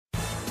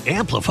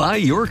Amplify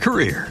your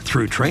career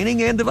through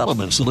training and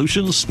development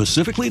solutions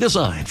specifically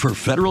designed for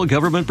federal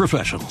government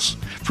professionals.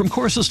 From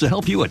courses to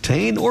help you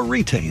attain or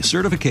retain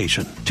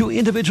certification, to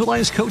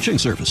individualized coaching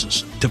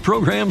services, to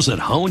programs that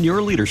hone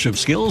your leadership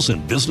skills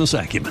and business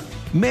acumen,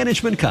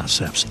 Management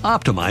Concepts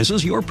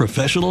optimizes your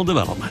professional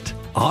development.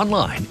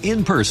 Online,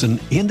 in person,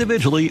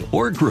 individually,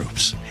 or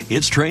groups,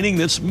 it's training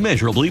that's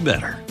measurably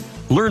better.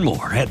 Learn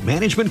more at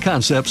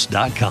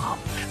managementconcepts.com.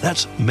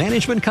 That's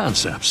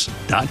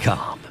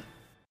managementconcepts.com.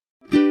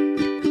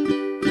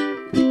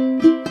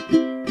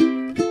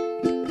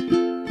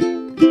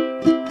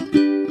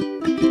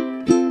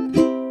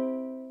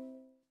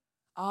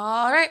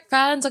 All right,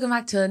 friends, welcome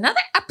back to another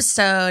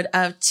episode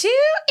of Two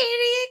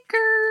Idiot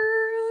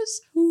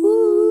Girls.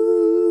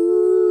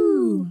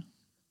 Woo.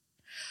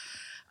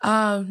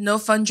 No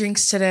fun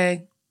drinks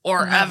today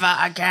or ever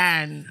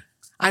again.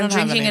 I'm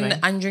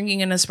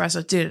drinking an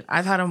espresso. Dude,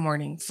 I've had a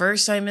morning.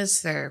 First I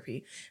missed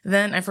therapy.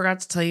 Then I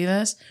forgot to tell you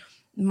this.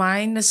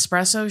 My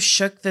Nespresso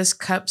shook this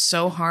cup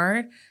so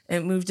hard,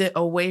 it moved it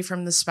away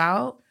from the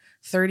spout.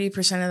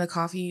 30% of the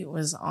coffee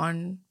was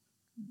on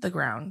the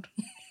ground.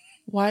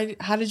 Why?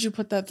 How did you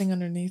put that thing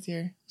underneath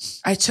here?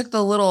 I took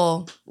the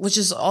little, which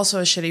is also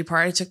a shitty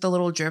part. I took the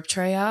little drip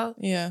tray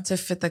out to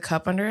fit the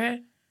cup under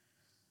it.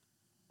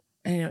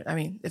 And I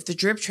mean, if the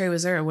drip tray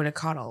was there, it would have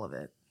caught all of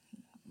it.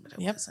 But it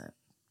wasn't.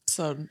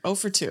 So 0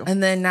 for 2.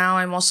 And then now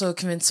I'm also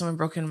convinced someone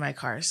broke into my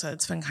car. So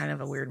it's been kind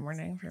of a weird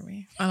morning for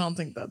me. I don't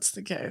think that's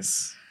the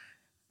case.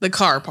 The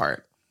car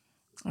part.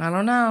 I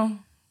don't know.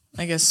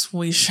 I guess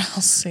we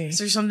shall see. Is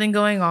there something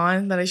going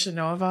on that I should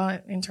know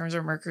about in terms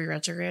of Mercury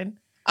retrograde?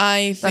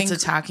 I think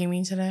that's attacking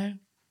me today.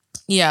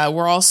 Yeah,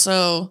 we're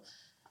also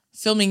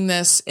filming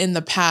this in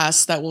the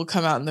past that will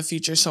come out in the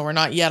future. So we're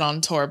not yet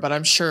on tour, but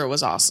I'm sure it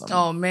was awesome.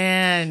 Oh,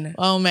 man.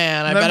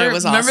 I bet it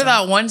was awesome. Remember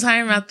that one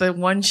time at the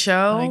one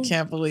show? I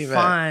can't believe it.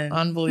 Fun.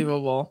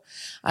 Unbelievable.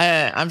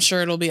 I'm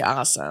sure it'll be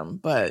awesome.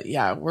 But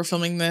yeah, we're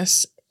filming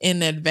this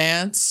in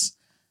advance.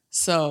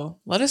 So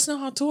let us know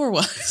how tour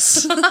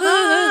was.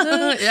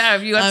 Yeah,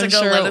 if you want to go,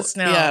 let us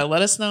know. Yeah,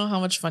 let us know how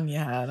much fun you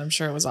had. I'm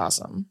sure it was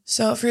awesome.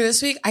 So for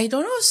this week, I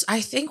don't know.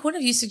 I think one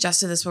of you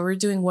suggested this, but we're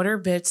doing what are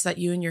bits that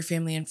you and your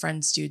family and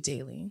friends do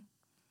daily.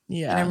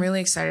 Yeah. And I'm really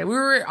excited. We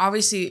were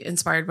obviously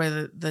inspired by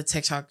the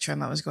TikTok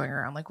trend that was going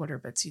around. Like, what are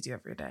bits you do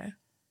every day?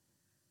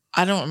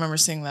 I don't remember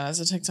seeing that as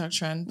a TikTok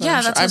trend. But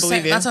yeah, I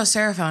believe that's how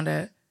Sarah found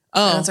it.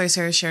 Oh. And that's why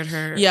Sarah shared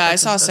her. Yeah, I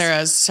saw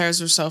Sarah's.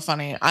 Sarah's were so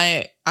funny.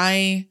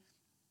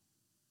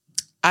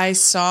 I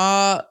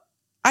saw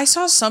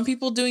some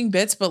people doing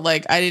bits, but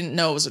like I didn't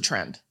know it was a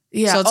trend.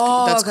 Yeah. So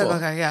that's okay, cool.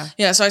 Okay, yeah.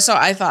 Yeah. So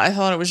I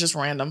thought it was just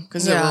random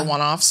because there were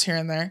one-offs here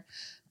and there.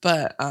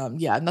 But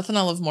yeah, nothing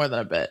I love more than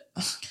a bit.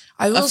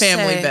 A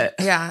family bit.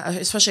 Yeah,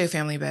 especially a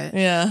family bit.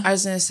 Yeah. I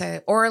was gonna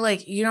say, or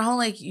like, you know how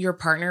like your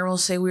partner will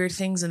say weird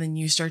things and then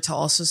you start to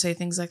also say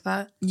things like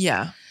that?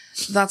 Yeah.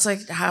 That's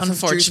like half of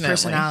Drew's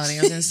personality.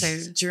 I was gonna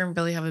say, Drew and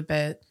Billy have a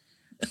bit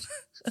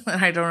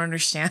that I don't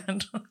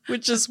understand.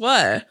 Which is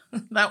what?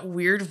 That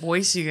weird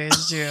voice you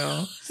guys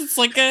do. It's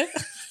like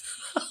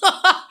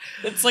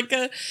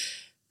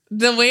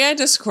the way I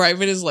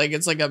describe it is like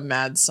it's like a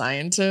mad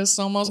scientist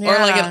almost, or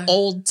like an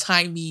old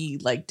timey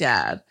like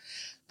dad.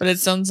 But it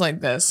sounds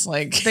like this.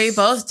 Like they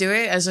both do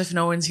it as if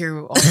no one's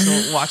here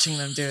also watching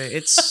them do it.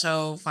 It's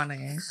so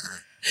funny.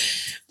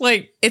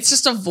 Like it's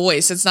just a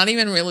voice. It's not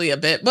even really a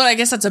bit. But I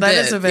guess that's a bit.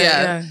 That is a bit.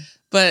 Yeah.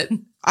 But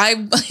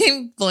I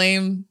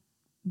blame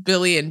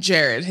Billy and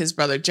Jared, his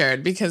brother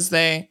Jared, because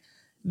they've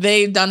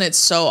done it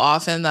so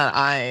often that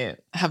I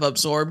have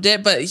absorbed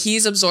it. But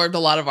he's absorbed a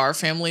lot of our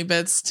family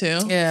bits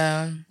too.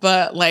 Yeah.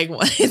 But like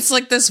it's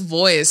like this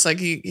voice. Like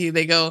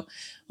they go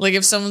like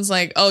if someone's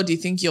like, "Oh, do you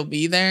think you'll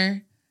be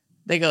there?"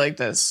 They go like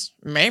this.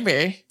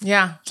 Maybe.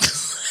 Yeah.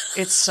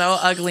 It's so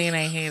ugly and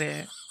I hate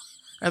it.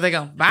 Or they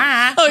go,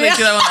 bye. Oh, they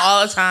do that one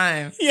all the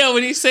time. Yeah,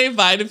 when you say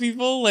bye to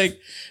people, like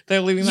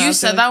they're leaving the house. You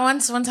said that one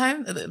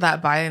time,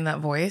 that bye in that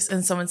voice,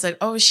 and someone said,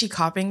 oh, is she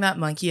copying that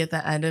monkey at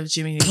the end of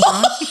Jimmy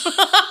Neutron?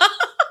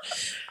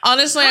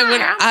 Honestly,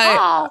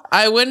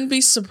 I wouldn't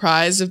be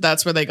surprised if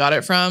that's where they got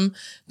it from.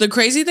 The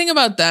crazy thing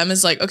about them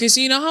is like, okay,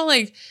 so you know how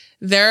like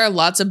there are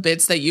lots of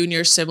bits that you and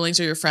your siblings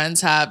or your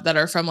friends have that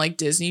are from like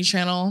Disney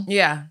Channel?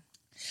 Yeah.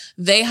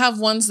 They have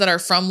ones that are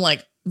from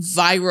like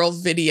viral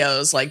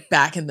videos like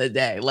back in the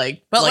day,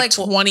 like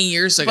 20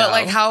 years ago. But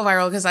like how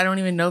viral? Because I don't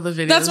even know the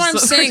videos. That's what I'm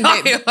saying.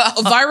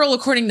 Viral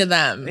according to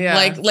them. Yeah.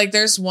 Like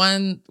there's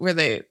one where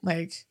they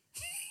like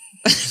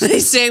they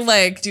say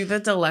like do the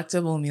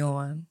delectable meal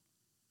one.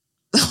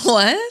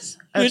 What?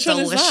 A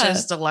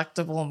delicious,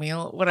 delectable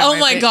meal. Whatever. Oh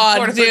my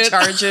God, dude. The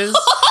charges.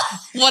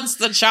 What's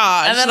the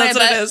charge? And then I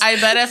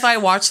bet if I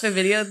watch the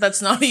video,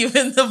 that's not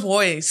even the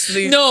voice.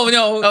 No.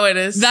 Oh, it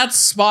is? That's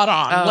spot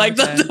on. Oh, like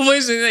okay. the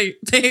voice,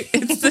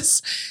 it's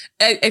this,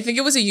 I think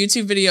it was a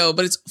YouTube video,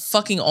 but it's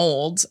fucking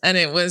old. And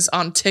it was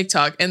on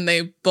TikTok. And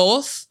they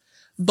both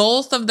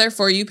both of their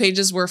For You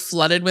pages were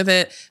flooded with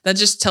it. That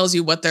just tells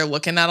you what they're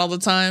looking at all the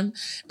time.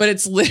 But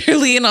it's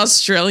literally an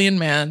Australian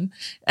man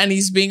and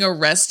he's being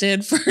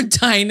arrested for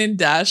dine and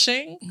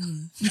dashing.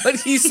 But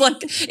he's like,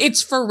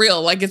 it's for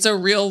real. Like it's a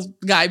real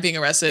guy being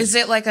arrested. Is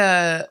it like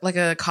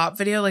a cop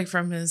video, like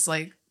from his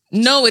like?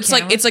 No, it's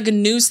camera? Like a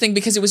news thing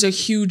because it was a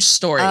huge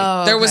story.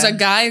 Oh, there was a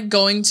guy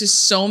going to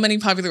so many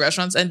popular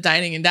restaurants and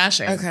dining and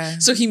dashing. Okay.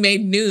 So he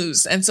made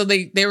news. And so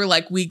they were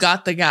like, we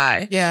got the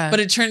guy. Yeah. But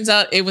it turns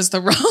out it was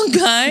the wrong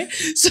guy.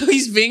 So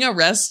he's being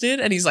arrested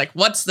and he's like,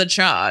 what's the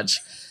charge?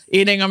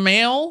 Eating a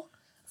meal?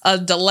 A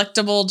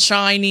delectable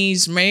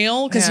Chinese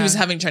meal? Because he was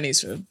having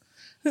Chinese food.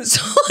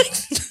 So like,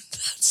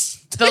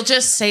 they'll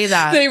just say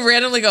that. They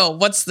randomly go,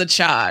 what's the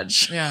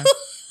charge? Yeah.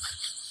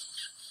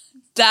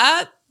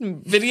 That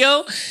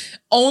video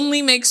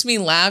only makes me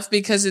laugh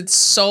because it's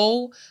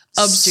so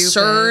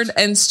absurd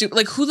and stupid.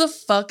 Like, who the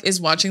fuck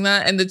is watching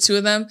that? And the two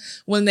of them,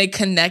 when they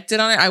connected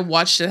on it, I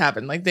watched it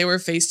happen. Like, they were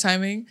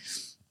FaceTiming.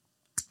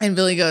 And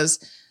Billy goes,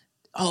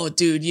 oh,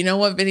 dude, you know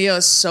what video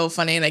is so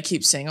funny? And I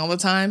keep saying all the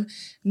time,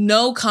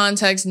 no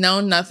context,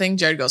 no nothing.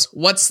 Jared goes,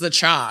 what's the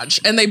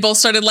charge? And they both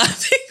started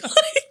laughing.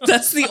 Like,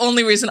 that's the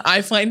only reason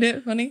I find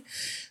it funny.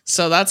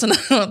 So that's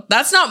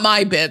not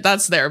my bit.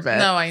 That's their bit.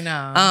 No, I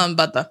know.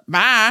 But the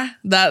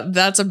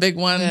that's a big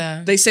one.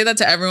 Yeah. They say that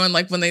to everyone,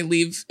 like when they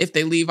leave, if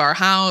they leave our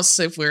house,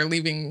 if we're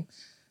leaving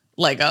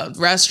like a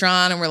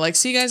restaurant and we're like,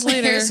 see you guys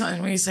later. Here's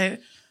one where you say,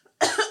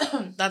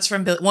 that's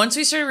from Billy. Once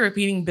we started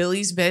repeating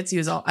Billy's bits, he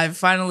was all, I've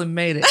finally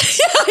made it.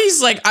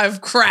 He's like,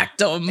 I've cracked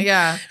them.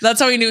 Yeah.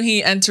 That's how he knew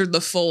he entered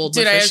the fold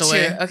officially.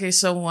 I have two. Okay,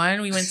 so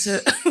one, we went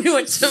to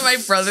my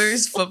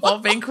brother's football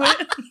banquet.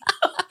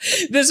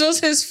 This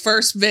was his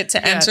first bit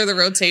to enter the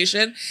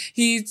rotation.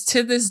 He,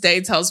 to this day,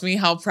 tells me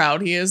how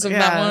proud he is of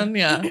that one.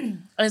 Yeah.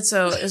 And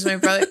so it was my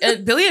brother.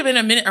 Billy had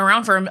been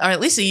around for at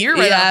least a year.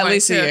 At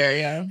least a year,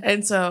 yeah.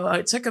 And so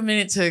it took a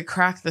minute to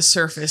crack the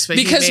surface. But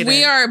because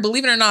we are,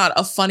 believe it or not,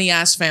 a funny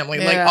ass family.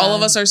 Yeah. Like all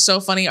of us are so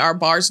funny. Our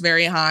bar's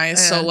very high. Yeah.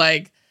 So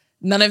like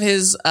none of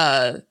his...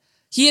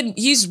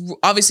 He's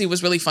obviously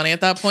was really funny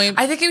at that point.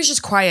 I think he was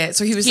just quiet.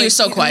 So he was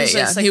so quiet.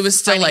 Yeah, like, he was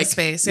still like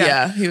space.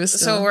 Yeah, he was.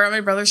 Still. So we're at my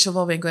brother's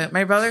football banquet.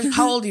 My brother,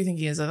 how old do you think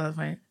he is at that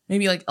point?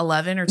 Maybe like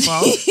 11 or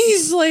 12.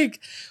 He's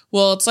like,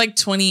 well, it's like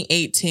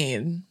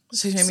 2018.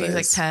 So maybe he's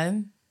like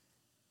 10.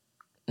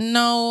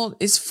 No,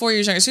 it's 4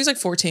 years younger. So he's like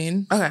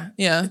 14. Okay,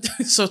 yeah.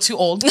 So too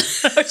old.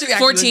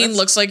 14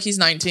 looks like he's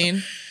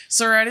 19.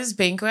 So we're at his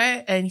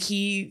banquet, and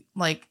he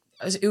like.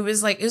 It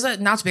was at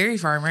Knott's Berry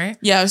Farm, right?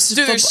 Yeah.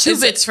 Dude, there's two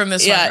bits from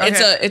this one. Yeah,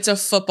 okay. It's a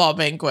football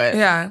banquet.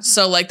 Yeah.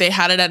 So like they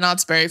had it at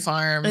Knott's Berry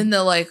Farm. In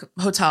the like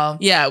hotel.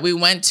 Yeah, we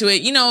went to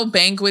it. You know,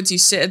 banquets, you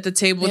sit at the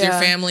table with your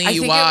family,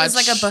 you watch. I think it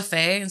was like a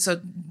buffet. And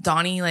so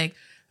Donnie like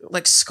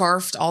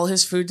scarfed all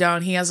his food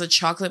down. He has a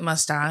chocolate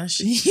mustache.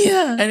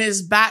 Yeah. And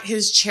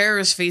his chair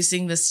was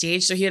facing the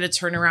stage. So he had to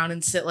turn around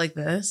and sit like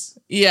this.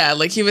 Yeah,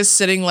 like he was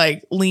sitting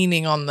like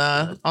leaning on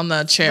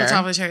the chair. On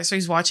top of the chair. So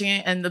he's watching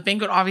it, and the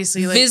banquet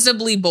obviously like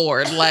visibly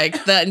bored.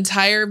 Like the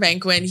entire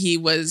banquet he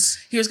was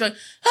going,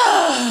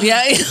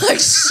 yeah, like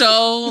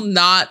so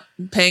not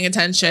paying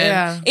attention.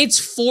 Yeah. It's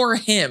for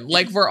him.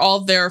 Like we're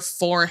all there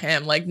for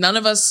him. Like none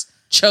of us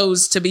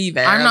chose to be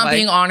there. I'm not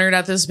being honored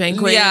at this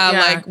banquet. Yeah,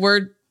 like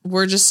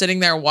we're just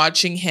sitting there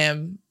watching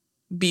him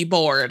be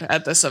bored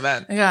at this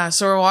event. Yeah,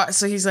 so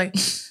he's like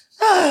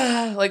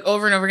like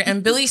over and over again,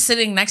 and Billy's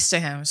sitting next to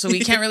him, so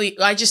we can't really.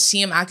 I just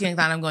see him acting like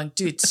that, and I'm going,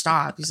 dude,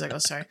 stop. He's like, oh,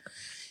 sorry.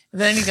 And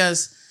then he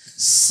goes,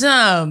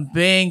 some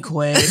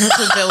banquet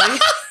to Billy.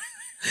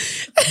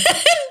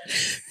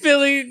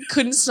 Billy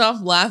couldn't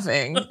stop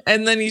laughing,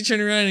 and then he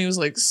turned around and he was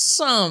like,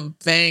 some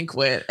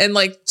banquet. And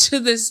like to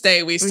this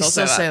day we still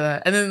say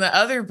that. And then the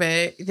other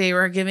bit, they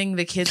were giving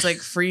the kids like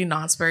free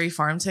Knott's Berry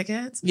Farm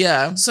tickets.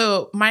 Yeah.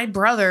 So my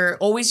brother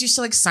always used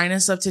to like sign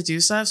us up to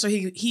do stuff. So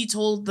he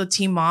told the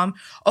team mom,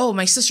 oh,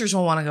 my sisters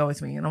will want to go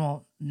with me. And I'm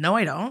all, no,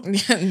 I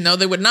don't. No,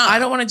 they would not. I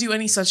don't want to do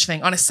any such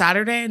thing on a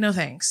Saturday. No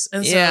thanks.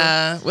 And so,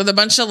 yeah, with a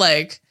bunch of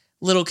like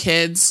little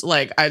kids,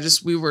 like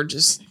we were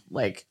just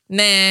like,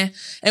 nah.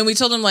 And we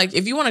told him like,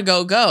 if you want to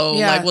go,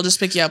 yeah. Like we'll just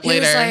pick you up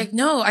later. He was like,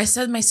 no, I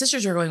said my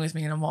sisters are going with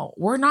me, and I'm all,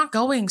 we're not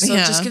going, so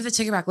just give the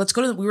ticket back. Let's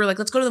go to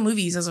the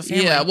movies as a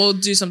family. Yeah, we'll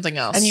do something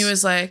else. And he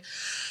was like,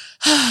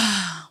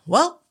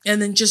 well,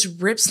 and then just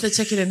rips the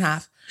ticket in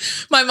half.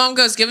 My mom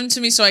goes, give him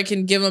to me so I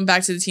can give him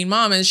back to the teen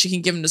mom, and she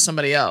can give him to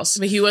somebody else.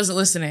 But he wasn't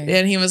listening.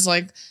 And he was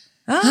like,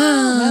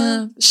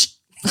 she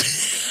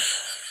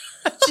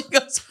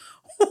goes,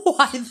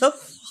 why the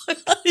fuck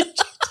did you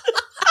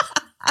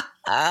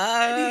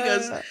and he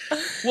goes,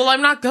 well,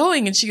 I'm not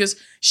going. And she goes,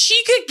 she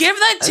could give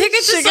that ticket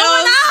to someone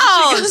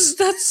else. She goes,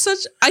 that's such,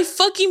 I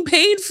fucking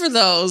paid for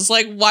those.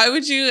 Like, why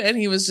would you? And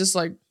he was just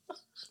like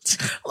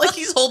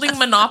he's holding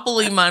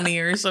Monopoly money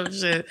or some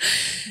shit.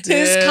 Dude.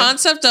 His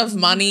concept of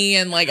money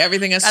and like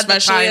everything,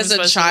 especially as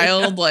a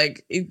child,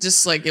 like it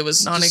just like it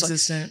was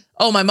non-existent. Like,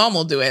 oh, my mom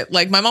will do it.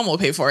 Like, my mom will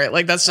pay for it.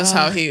 Like, that's just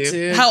how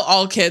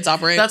all kids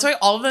operate. That's why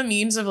all the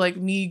memes of like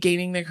me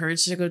gaining the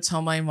courage to go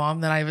tell my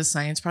mom that I have a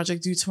science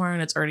project due tomorrow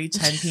and it's already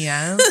 10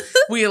 p.m.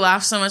 We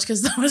laugh so much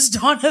because that was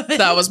Donovan.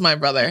 That was my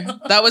brother.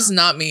 That was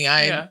not me.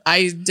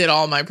 I did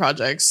all my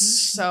projects.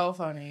 So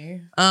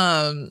funny.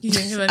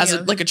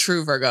 Like a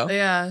true Virgo.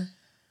 Yeah.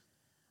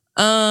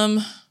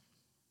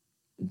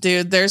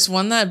 Dude, there's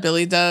one that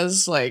Billy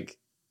does, like,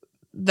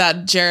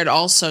 that Jared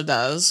also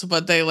does,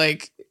 but they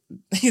like,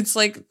 it's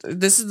like,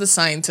 this is the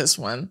scientist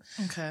one.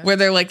 Okay. Where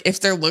they're like, if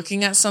they're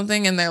looking at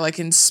something and they're like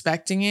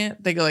inspecting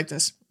it, they go like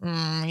this.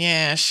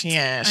 Yes.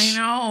 I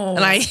know.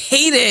 And I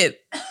hate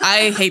it.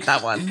 I hate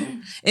that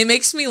one. It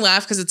makes me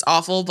laugh because it's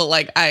awful, but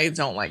like, I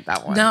don't like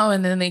that one. No,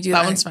 and then they do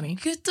that one's funny.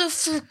 Get the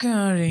fuck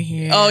out of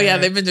here. Oh yeah,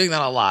 they've been doing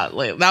that a lot.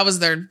 Like, that was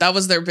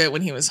their bit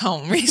when he was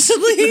home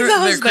recently.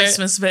 That was their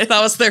Christmas bit.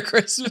 That was their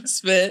Christmas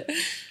bit.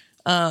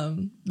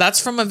 That's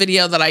from a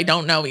video that I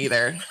don't know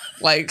either.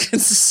 Like,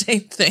 it's the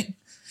same thing.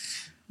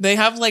 They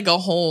have like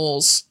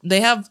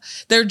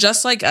they're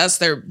just like us.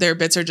 Their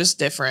bits are just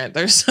different.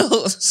 They're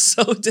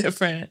so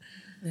different.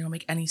 They don't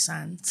make any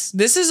sense.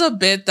 This is a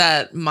bit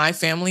that my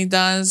family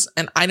does,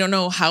 and I don't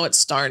know how it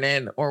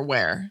started or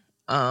where.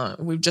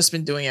 We've just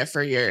been doing it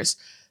for years.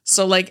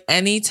 So like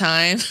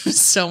anytime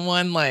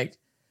someone like,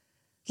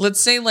 let's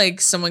say like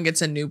someone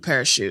gets a new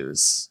pair of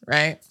shoes,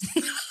 right?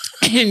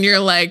 And you're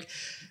like,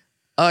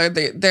 oh,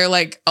 they're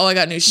like, oh, I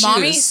got new shoes.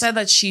 Mommy said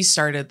that she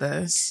started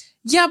this.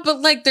 Yeah, but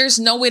like there's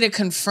no way to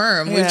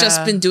confirm. We've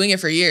just been doing it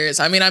for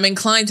years. I mean, I'm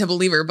inclined to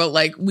believe her, but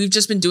like we've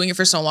just been doing it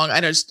for so long.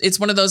 It's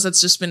one of those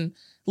that's just been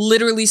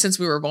literally since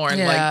we were born.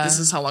 Yeah. Like, this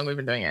is how long we've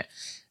been doing it.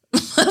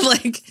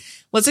 Like,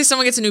 let's say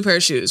someone gets a new pair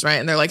of shoes, right?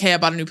 And they're like, hey, I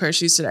bought a new pair of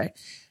shoes today.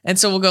 And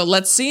so we'll go,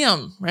 let's see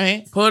them,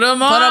 right? Put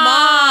them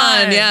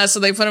on. Yeah,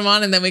 so they put them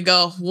on and then we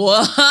go,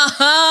 whoa.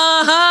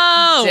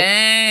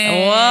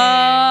 Dang.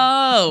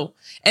 Whoa.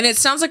 And it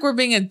sounds like we're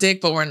being a dick,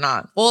 but we're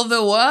not. Well,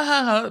 the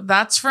whoa,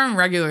 that's from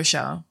Regular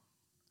Show.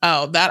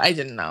 Oh, that I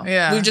didn't know.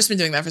 Yeah. We've just been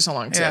doing that for so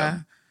long, too. Yeah.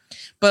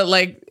 But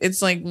like, it's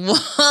like,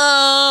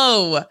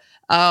 whoa.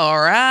 All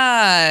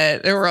right.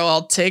 And we'll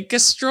all take a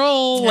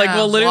stroll. Yeah, like,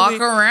 we'll literally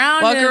walk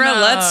around.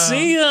 Let's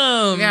see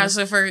them. Yeah,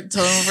 so for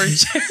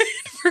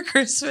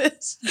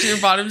Christmas, Drew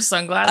bought him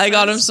sunglasses. I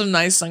got him some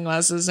nice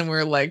sunglasses and we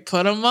were like,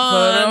 put them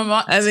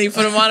on. And then he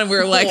put them on and we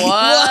were like,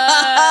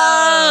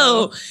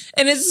 whoa.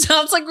 And it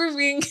sounds like we're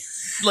being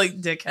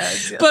like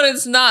dickheads. Yeah. But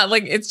it's not.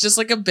 Like, it's just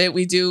like a bit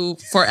we do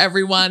for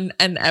everyone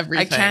and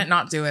everything. I can't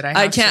not do it.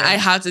 I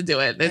have to do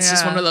it. It's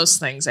just one of those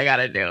things I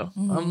gotta do.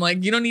 Mm-hmm. I'm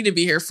like, you don't need to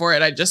be here for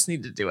it. I just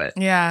need to do it.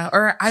 Yeah.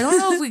 Or I don't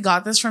know if we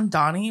got this from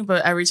Donnie,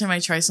 but every time I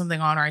try something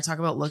on or I talk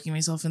about looking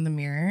myself in the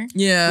mirror,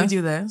 we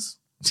do this.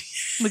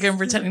 Like, I'm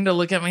pretending to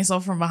look at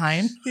myself from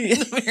behind.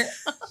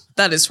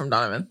 That is from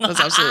Donovan.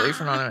 That's absolutely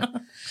from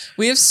Donovan.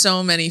 We have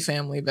so many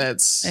family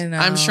bits. I know.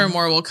 I'm sure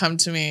more will come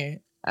to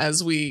me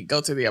as we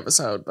go through the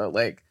episode, but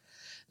like,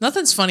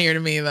 nothing's funnier to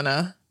me than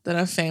a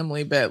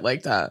family bit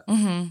like that.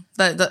 Mm-hmm.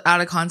 That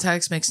out of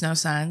context makes no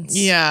sense.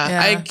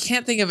 Yeah, I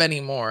can't think of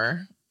any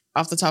more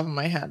off the top of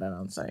my head. I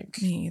don't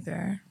think. Me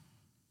either.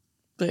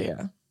 But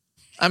yeah,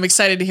 I'm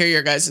excited to hear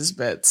your guys'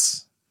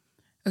 bits.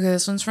 Okay,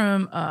 this one's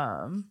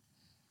from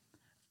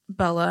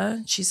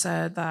Bella. She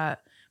said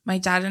that my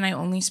dad and I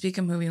only speak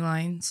in movie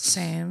lines.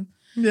 Same.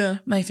 Yeah.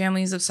 My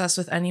family is obsessed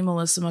with any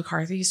Melissa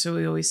McCarthy, so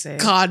we always say,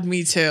 God,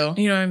 me too.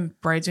 You know, in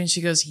Bridesmaid,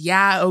 she goes,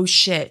 yeah, oh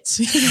shit.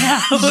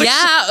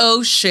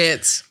 Oh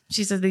shit.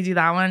 She said they do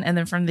that one. And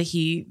then from The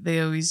Heat, they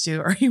always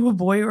do, are you a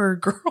boy or a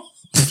girl?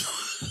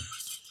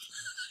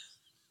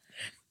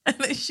 And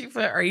then she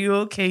put, are you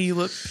okay? You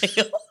look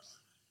pale.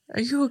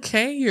 Are you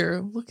okay?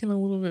 You're looking a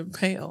little bit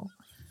pale.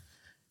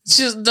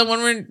 She's the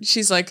one where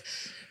she's like,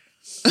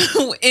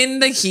 in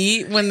The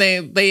Heat, when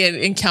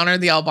they encounter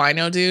the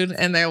albino dude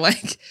and they're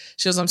like,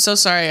 she goes, I'm so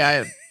sorry,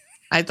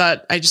 I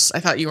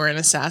thought you were an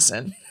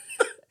assassin.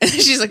 And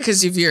she's like,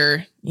 because of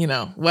your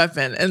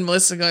weapon. And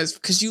Melissa goes,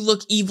 because you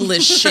look evil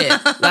as shit,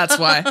 that's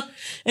why.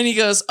 And he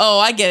goes, oh,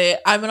 I get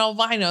it, I'm an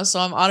albino, so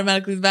I'm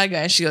automatically the bad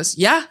guy. And she goes,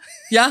 yeah.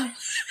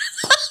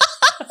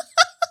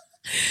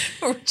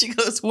 Or she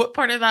goes, what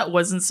part of that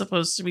wasn't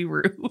supposed to be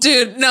rude?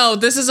 Dude, no,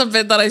 this is a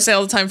bit that I say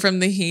all the time from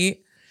The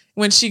Heat.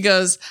 When she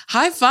goes,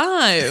 high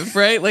five,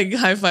 right? Like,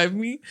 high five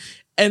me.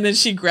 And then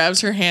she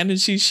grabs her hand and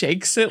she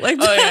shakes it like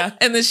that. Oh, yeah.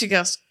 And then she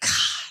goes, God,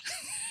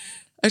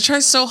 I try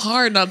so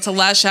hard not to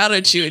lash out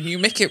at you and you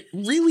make it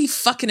really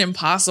fucking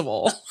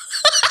impossible.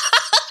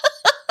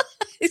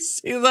 I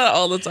say that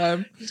all the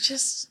time. You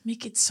just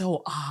make it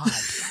so odd.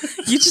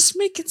 You just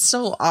make it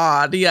so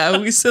odd. Yeah,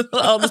 we say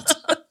that all the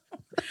time.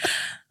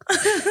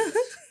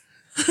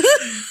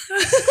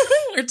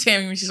 Or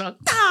Tammy when she's like,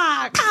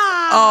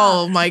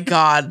 oh my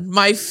God.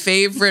 My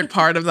favorite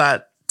part of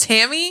that.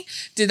 Tammy,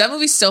 dude, that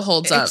movie still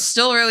holds up. It's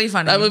still really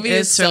funny. That movie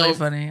is still really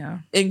funny, yeah.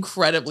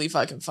 Incredibly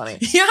fucking funny.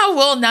 Yeah,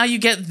 well, now you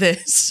get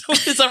this.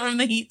 Is that from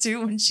The Heat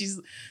too? When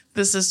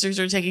the sisters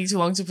are taking too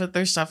long to put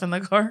their stuff in the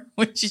car.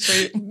 When she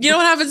tried, you know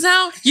what happens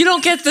now? You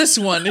don't get this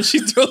one. And she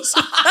throws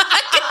it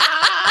back.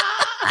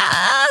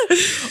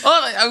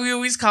 We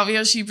always copy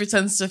how she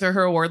pretends to throw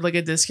her award like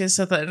a discus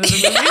at the end of the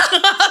movie.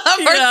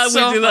 Yeah,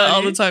 we do that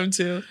all the time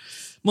too.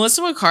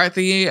 Melissa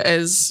McCarthy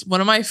is one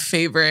of my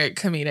favorite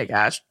comedic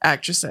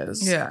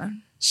actresses. Yeah.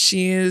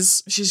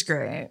 She's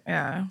great.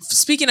 Yeah.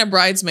 Speaking of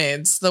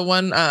Bridesmaids, the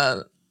one,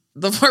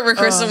 the part where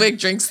Kristen Wiig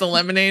drinks the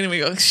lemonade and we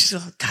go,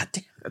 God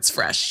damn, that's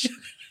fresh.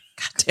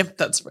 God damn it,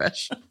 that's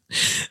fresh.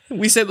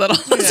 We say that all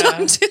the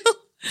time too.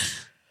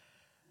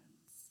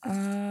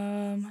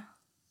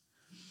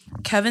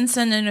 Kevin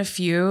sent in a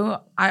few.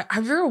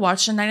 Have you ever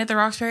watched A Night at the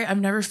Roxbury?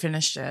 I've never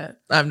finished it.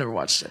 I've never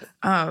watched it.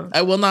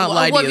 I will not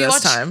lie to you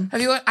this time.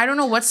 Have you? I don't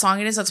know what song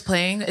it is that's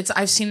playing.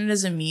 I've seen it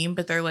as a meme,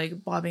 but they're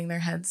like bobbing their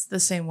heads the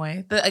same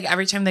way. But like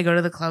every time they go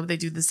to the club, they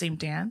do the same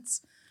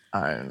dance.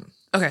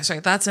 Okay, sorry,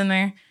 that's in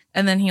there.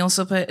 And then he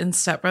also put in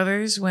Step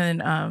Brothers when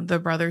the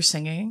brother's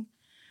singing.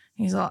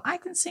 He's all, I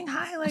can sing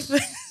high like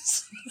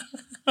this.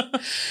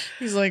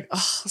 He's like,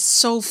 oh,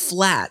 so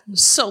flat.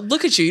 So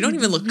look at you. You don't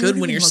even look good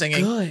when you're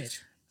singing. Good.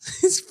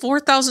 It's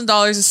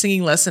 $4,000 a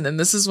singing lesson, and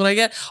this is what I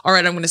get. All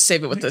right, I'm going to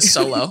save it with this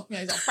solo.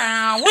 Yeah, he's like,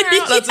 wow, wow.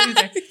 That's what he's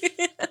like.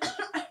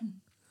 I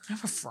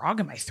have a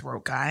frog in my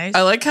throat, guys.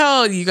 I like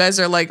how you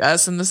guys are like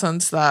us in the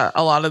sense that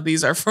a lot of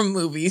these are from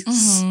movies.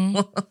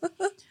 Mm-hmm.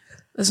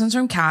 This one's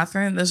from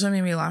Catherine. This one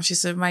made me laugh. She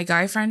said, my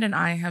guy friend and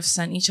I have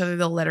sent each other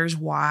the letters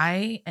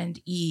Y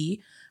and E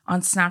on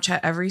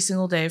Snapchat every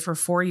single day for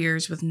 4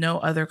 years with no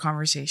other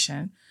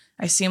conversation.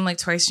 I see him like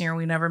twice a year.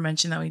 We never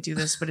mention that we do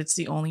this, but it's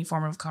the only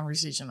form of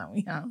conversation that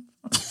we have.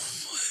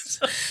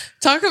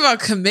 Talk about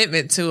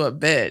commitment to a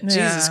bit. Yeah.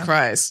 Jesus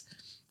Christ.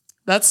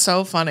 That's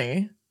so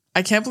funny.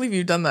 I can't believe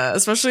you've done that.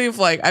 Especially if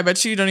like, I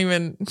bet you don't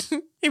even,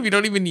 if you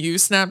don't even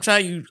use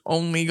Snapchat, you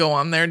only go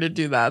on there to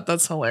do that.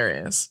 That's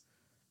hilarious.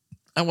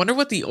 I wonder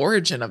what the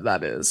origin of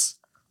that is.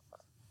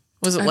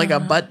 Was it like a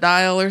butt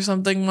dial or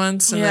something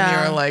once? And then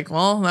you were like,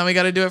 well, now we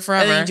got to do it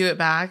forever. And then you do it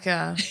back.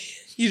 Yeah.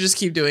 You just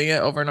keep doing it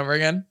over and over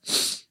again.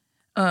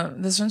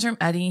 This one's from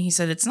Eddie. He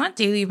said, it's not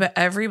daily, but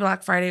every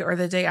Black Friday or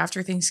the day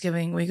after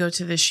Thanksgiving, we go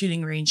to the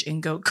shooting range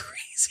and go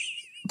crazy.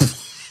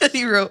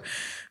 He wrote,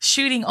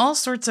 shooting all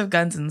sorts of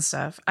guns and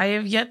stuff. I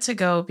have yet to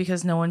go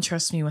because no one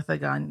trusts me with a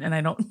gun, and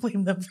I don't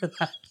blame them for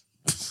that.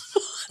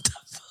 What the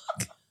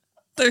fuck?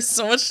 There's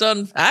so much to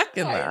unpack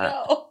in that. I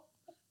know.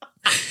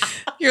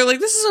 You're like,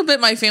 this is a bit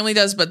my family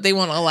does, but they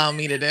won't allow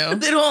me to do.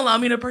 They don't allow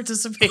me to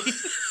participate.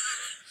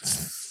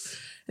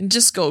 And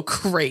just go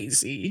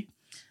crazy.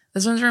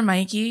 This one's from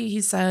Mikey.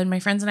 He said, my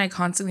friends and I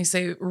constantly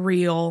say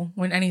real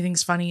when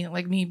anything's funny,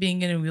 like me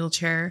being in a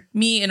wheelchair.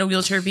 Me in a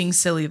wheelchair being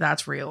silly,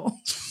 that's real.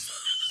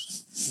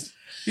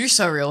 You're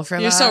so real for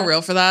that. You're so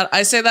real for that.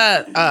 I say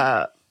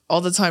that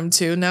all the time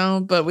too now,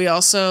 but me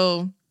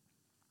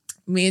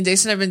and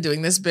Jason have been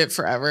doing this bit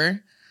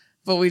forever.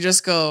 But we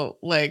just go,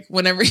 like,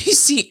 whenever you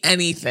see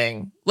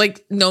anything,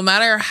 like, no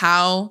matter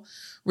how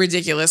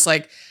ridiculous,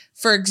 like,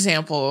 for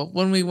example,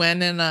 when we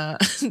went in,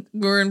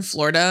 we were in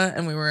Florida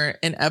and we were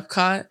in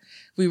Epcot,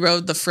 we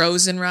rode the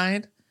Frozen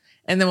ride.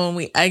 And then when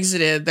we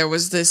exited, there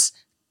was this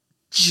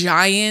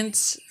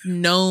giant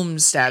gnome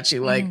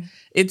statue. Like,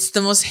 it's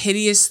the most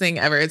hideous thing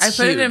ever. It's huge.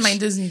 I put it in my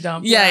Disney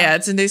dump. Yeah,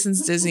 it's in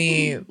Jason's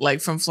Disney,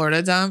 like, from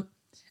Florida dump.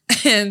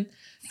 And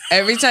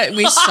every time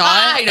we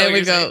saw it, and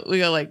we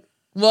go like,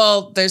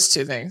 well, there's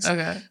two things.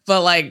 Okay.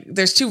 But like,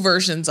 there's two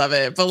versions of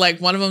it. But like,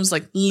 one of them's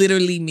like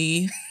literally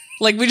me.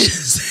 Like, we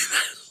just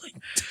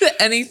like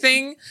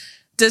anything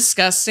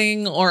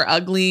disgusting or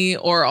ugly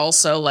or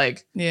also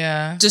like,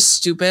 just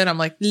stupid. I'm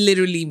like,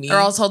 literally me. Or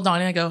I'll tell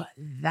Donnie, I go,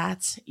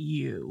 that's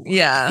you.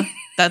 Yeah,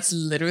 that's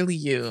literally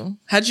you.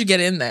 How'd you get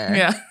in there?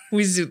 Yeah.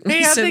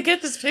 Hey, how'd they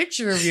get this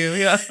picture of you?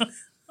 Yeah.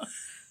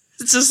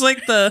 It's just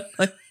like the,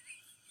 like,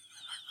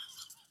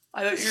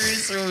 I don't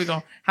hear where we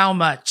go, how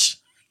much?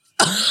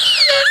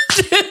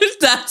 Dude,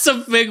 that's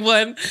a big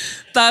one.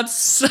 That's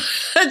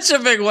such a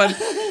big one,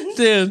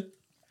 dude.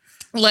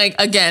 Like,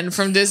 again,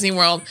 from Disney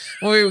World,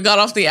 when we got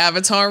off the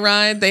Avatar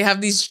ride, they have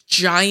these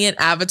giant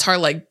Avatar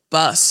like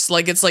busts.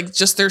 Like, it's like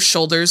just their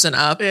shoulders and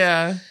up.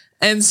 Yeah.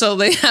 And so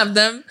they have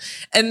them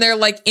and they're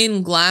like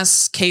in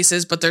glass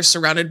cases, but they're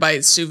surrounded by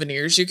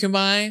souvenirs you can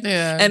buy.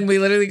 Yeah. And we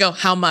literally go,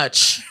 how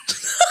much?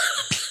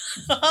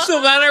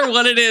 No matter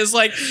what it is,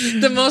 like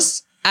the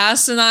most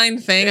asinine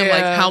thing. I'm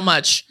like, how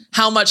much?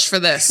 How much for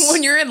this?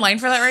 When you're in line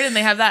for that ride and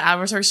they have that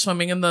Avatar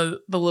swimming in the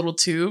little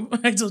tube,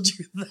 I told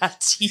you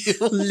that's you.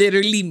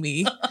 Literally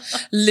me.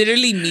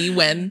 Literally me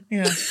when.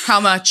 Yeah. How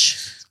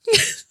much?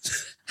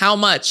 How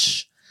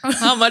much?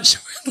 How much?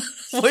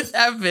 With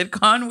at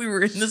VidCon, we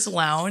were in this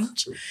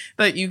lounge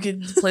that you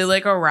could play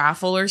like a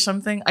raffle or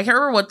something. I can't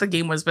remember what the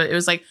game was, but it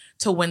was like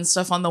to win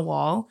stuff on the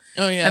wall.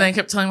 Oh, yeah. And I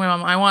kept telling my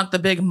mom, I want the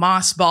big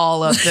moss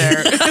ball up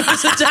there. It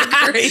was a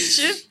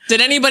decoration.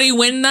 Did anybody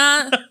win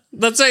that?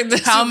 That's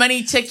like how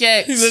many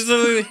tickets?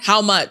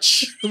 How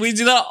much? We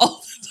do that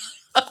all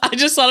the time. I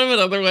just thought of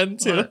another one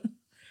too.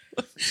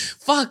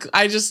 Fuck,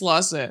 I just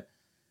lost it.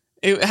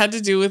 It had to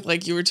do with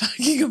like you were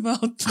talking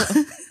about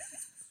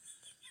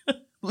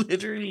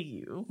Literally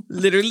you.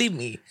 Literally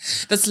me.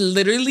 That's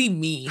literally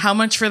me. How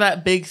much for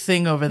that big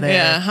thing over there?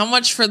 Yeah. How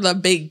much for the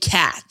big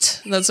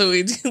cat? That's what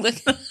we do.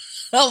 Like,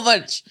 how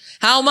much?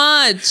 How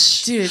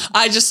much? Dude.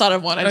 I just thought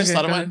of one.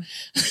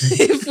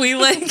 If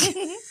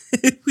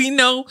we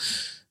know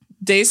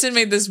Dason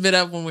made this bit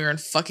up when we were in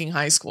fucking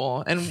high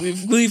school, and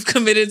we've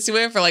committed to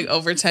it for like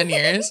over 10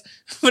 years.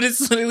 But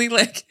it's literally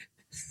like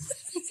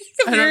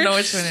I don't know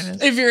which one it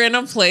is. If you're in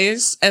a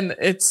place and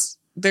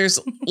there's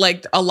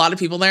like a lot of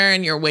people there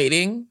and you're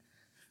waiting,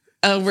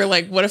 we're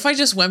like, what if I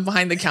just went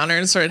behind the counter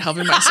and started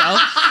helping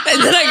myself?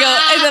 and then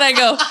I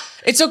go,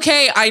 it's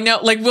okay. I know,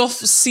 like, we'll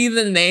see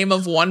the name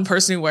of one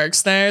person who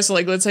works there. So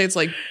like, let's say it's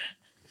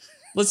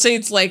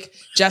like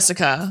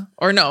Jessica,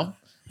 or no,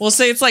 we'll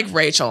say it's like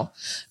Rachel.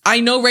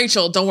 I know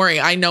Rachel. Don't worry.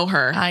 I know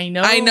her. I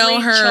know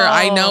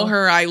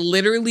her. I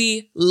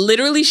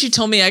literally, she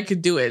told me I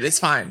could do it. It's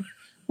fine.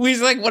 We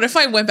like, what if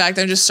I went back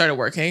there and just started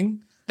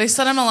working? They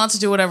said I'm allowed to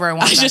do whatever I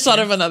want. I just thought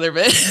of another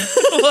bit.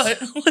 What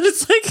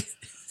it's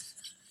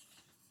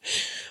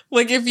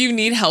like if you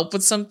need help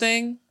with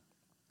something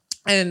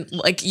and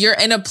like you're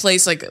in a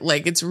place like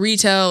it's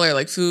retail or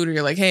like food, or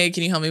you're like, hey,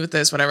 can you help me with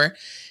this? Whatever.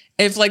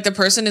 If like the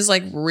person is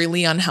like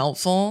really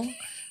unhelpful,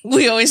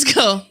 we always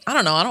go, I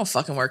don't know. I don't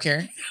fucking work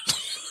here.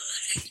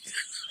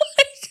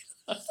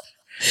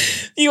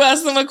 You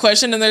ask them a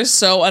question and they're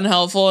so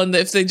unhelpful. And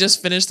if they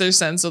just finish their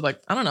sentence with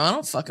like, I don't know. I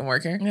don't fucking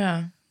work here.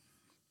 Yeah.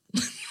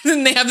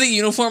 And they have the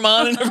uniform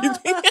on and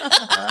everything.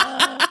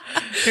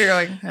 You're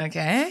like,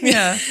 okay.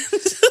 Yeah.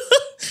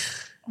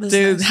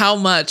 Dude, how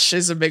much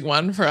is a big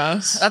one for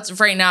us? That's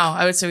right now.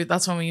 I would say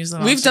that's when we use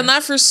them. We've done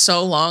that for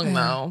so long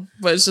though.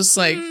 But it's just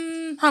like,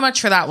 how much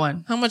for that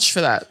one? How much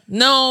for that?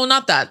 No,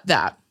 not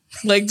that.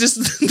 Like just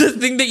the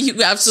thing that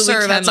you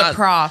absolutely cannot. That's a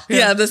prop.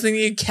 Yeah, the thing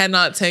you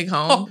cannot take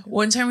home. Oh,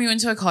 one time we went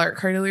to a car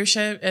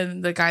dealership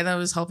and the guy that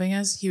was helping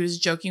us, he was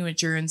joking with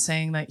Drew and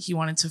saying that he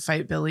wanted to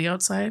fight Billy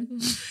outside.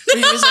 He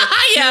was like,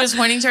 he was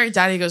pointing to our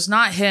dad. He goes,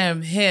 not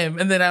him.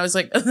 And then I was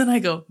like, and then I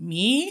go,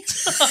 me?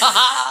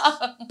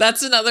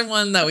 That's another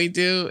one that we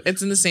do.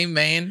 It's in the same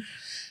vein.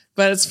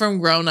 But it's from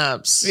Grown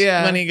Ups.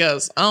 Yeah. When he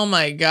goes, oh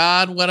my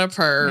God, what a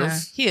perv. Yeah.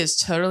 He is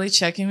totally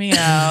checking me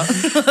out.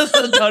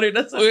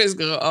 We always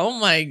go, oh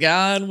my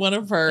God, what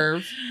a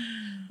perv.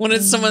 When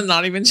it's someone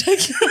not even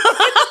checking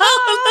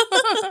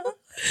out.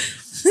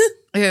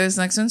 Okay, this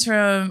next one's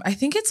from, I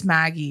think it's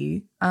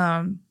Maggie.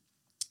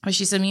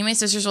 She said, me and my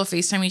sisters will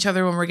FaceTime each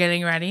other when we're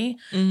getting ready.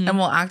 Mm-hmm. And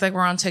we'll act like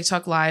we're on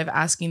TikTok live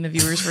asking the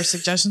viewers for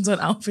suggestions on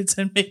outfits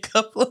and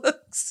makeup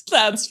looks.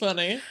 That's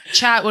funny.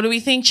 Chat, what do we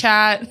think,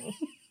 chat?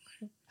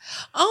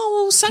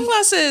 Oh,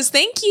 sunglasses.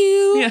 Thank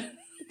you. Yeah.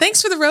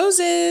 Thanks for the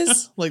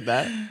roses. Like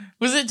that.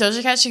 Was it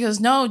Doja Cat? She goes,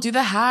 no, do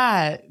the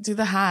hat.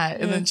 Yeah.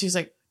 And then she's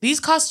like,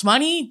 these cost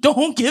money?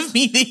 Don't give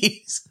me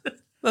these.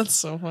 That's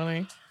so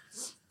funny.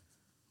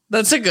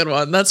 That's a good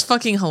one. That's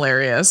fucking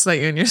hilarious that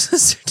you and your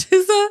sister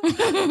do that.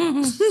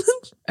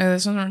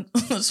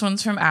 This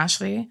one's from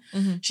Ashley.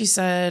 Mm-hmm. She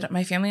said,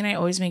 my family and I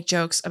always make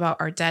jokes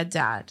about our dead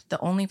dad. The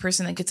only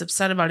person that gets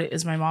upset about it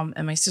is my mom,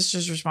 and my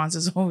sister's response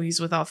is always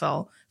without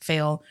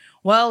fail.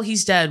 Well,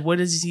 he's dead. What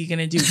is he going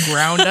to do?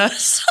 Ground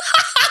us?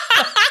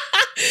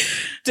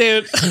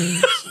 Dude,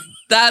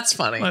 that's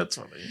funny.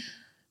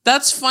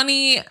 That's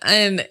funny,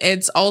 and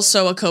it's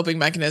also a coping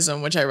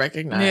mechanism, which I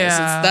recognize.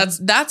 Yeah.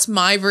 That's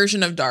my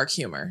version of dark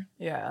humor.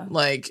 Yeah.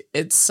 Like,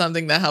 it's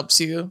something that helps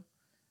you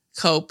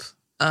cope,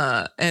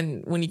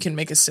 and when you can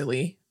make a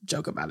silly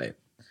joke about it.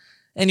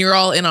 And you're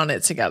all in on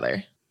it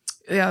together.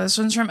 Yeah, this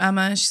one's from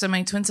Emma. She said,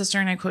 my twin sister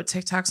and I quote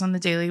TikToks on the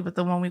daily, but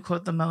the one we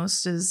quote the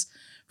most is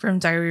from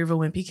Diary of a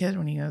Wimpy Kid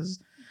when he goes,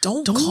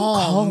 Don't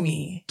call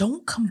me.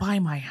 Don't come by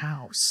my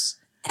house.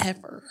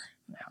 Ever.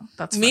 No,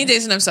 that's me funny. and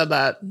Dason have said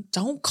that.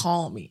 Don't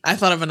call me. I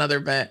thought of another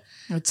bit.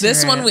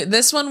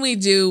 This one we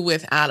do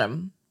with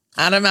Adam.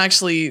 Adam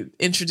actually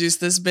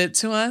introduced this bit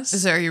to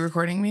us. Are you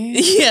recording me?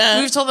 Yeah.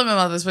 We've told them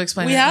about this, but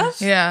explain it. We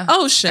have? Yeah.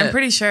 Oh, shit. I'm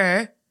pretty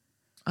sure.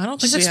 I don't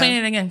just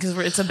explain it again because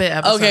it's a bit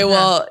episode. Okay,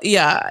 well,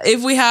 yeah.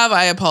 If we have,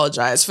 I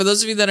apologize. For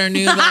those of you that are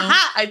new, though.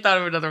 I thought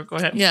of another one. Go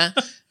ahead. Yeah.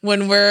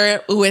 When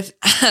we're with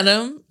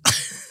Adam,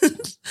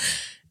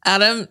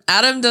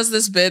 Adam does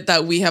this bit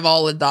that we have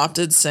all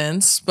adopted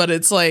since, but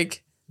it's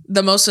like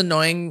the most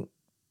annoying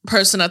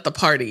person at the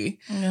party.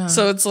 Yeah.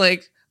 So it's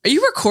like, are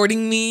you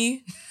recording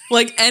me?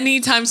 Like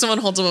anytime someone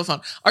holds up a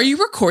phone, are you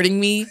recording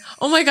me?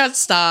 Oh my God,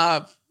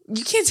 stop.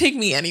 You can't take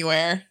me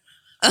anywhere.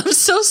 I'm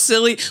so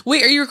silly.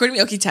 Wait, are you recording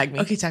me? Okay, tag me.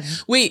 Okay, tag me.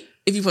 Wait,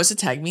 if you post it,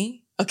 tag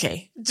me.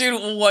 Okay.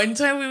 Dude, one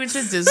time we went to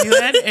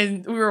Disneyland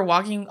and we were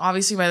walking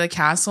obviously by the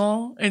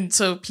castle. And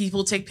so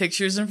people take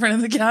pictures in front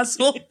of the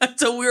castle.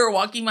 So we were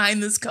walking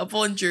behind this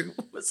couple and Drew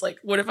was like,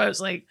 what if I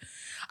was like,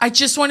 I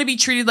just want to be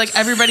treated like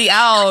everybody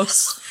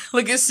else.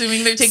 Like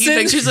assuming they're taking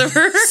pictures of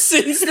her.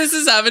 Since this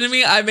has happened to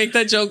me, I make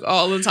that joke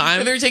all the time.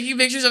 And they're taking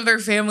pictures of their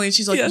family.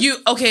 She's like, you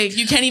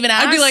can't even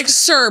ask. I'd be like,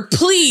 sir,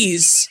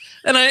 please.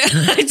 And I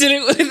did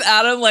it with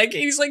Adam. Like,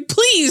 he's like,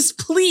 please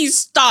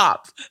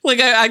stop. Like,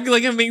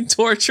 I'm being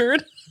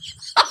tortured.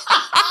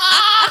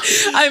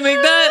 I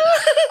make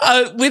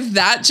that with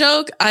that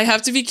joke. I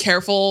have to be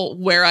careful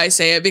where I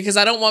say it because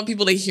I don't want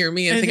people to hear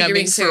me and think I'm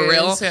being for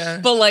real. Yeah.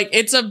 But like,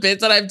 it's a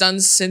bit that I've done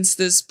since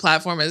this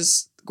platform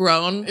has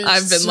grown.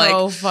 I've been so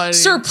like, funny.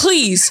 Sir,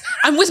 please,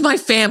 I'm with my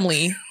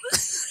family.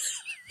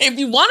 If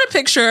you want a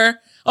picture,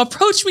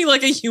 approach me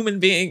like a human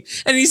being.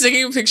 And he's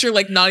taking a picture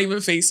like not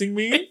even facing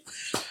me.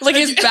 Like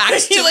his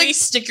back's to me. Like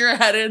stick your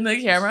head in the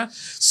camera.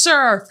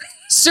 Sir,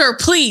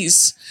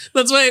 please.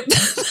 That's why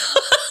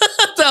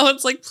that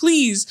one's like,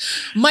 please,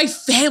 my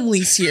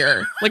family's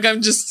here. Like,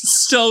 I'm just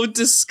so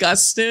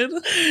disgusted.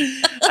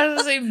 I was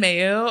gonna say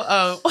Mayo,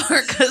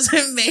 our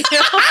cousin Mayo.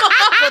 Well,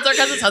 it's our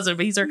cousin's husband,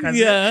 but he's our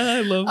cousin. Yeah,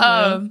 I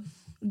love him.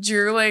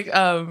 Drew, like,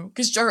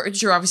 because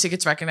Drew obviously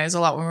gets recognized a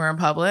lot when we're in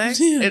public.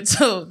 Yeah. And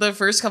so the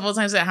first couple of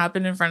times it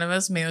happened in front of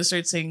us, Mayo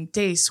started saying,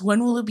 Dace,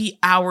 when will it be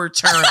our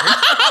turn?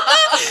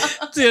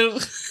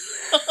 Dude.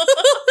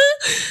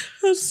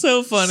 That's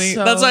so funny.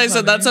 So that's why I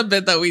said that's a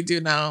bit that we do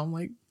now. I'm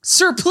like,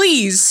 sir,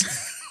 please.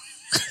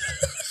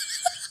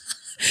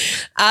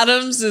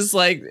 Adams is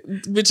like,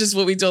 which is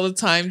what we do all the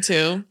time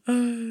too,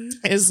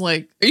 is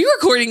like, are you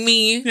recording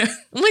me? Yeah.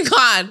 Oh my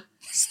God.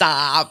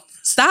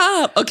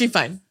 Stop. Okay,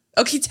 fine.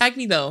 Okay, tag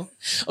me though.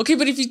 Okay,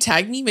 but if you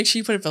tag me, make sure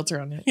you put a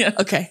filter on it. Yeah.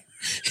 Okay.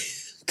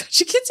 God,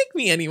 you can't take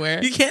me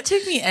anywhere. You can't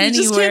take me anywhere. You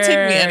just can't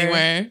take me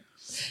anywhere.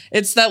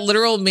 It's that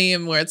literal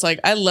meme where it's like,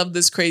 I love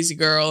this crazy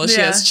girl. She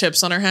has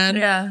chips on her head.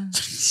 Yeah.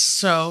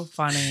 So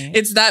funny.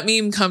 It's that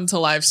meme come to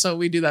life. So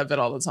we do that bit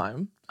all the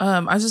time. I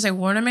was just saying,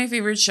 one of my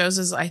favorite shows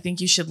is I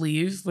Think You Should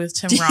Leave with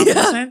Tim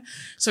Robinson. Yeah.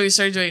 So we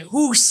started doing,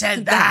 who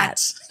said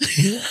that?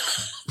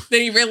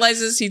 Then he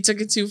realizes he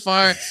took it too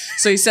far.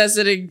 So he says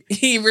that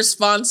he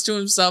responds to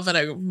himself in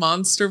a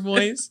monster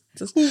voice.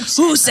 Says,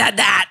 who said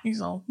that?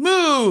 He's all,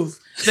 move.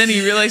 Then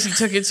he realized he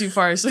took it too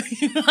far. So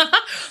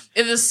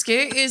if the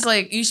skit is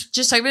like, you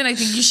just type in, I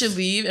think you should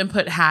leave and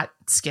put hat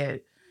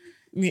skit.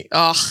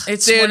 Oh,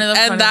 it's dude, one of the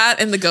and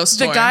that in the ghost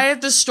store. The guy at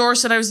the store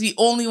said I was the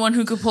only one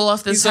who could pull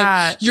off this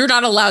hat. Like, you're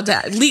not allowed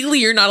to, legally,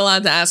 you're not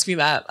allowed to ask me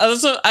that.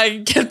 Also,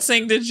 I kept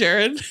saying to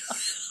Jared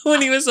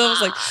when he was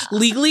like,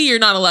 legally, you're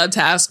not allowed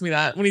to ask me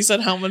that. When he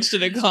said, how much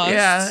did it cost?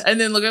 Yeah. And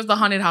then look at the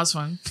haunted house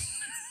one.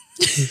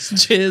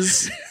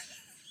 Jizz.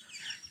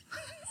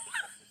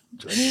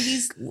 Any of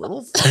these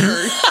little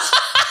fuckers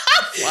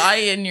fly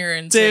in here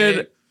and say,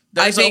 dude,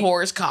 there's a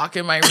horse cock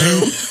in my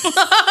room.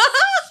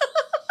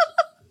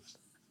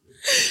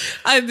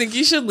 I think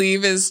you should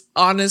leave is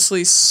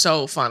honestly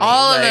so funny.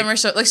 All of them are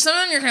so, like, some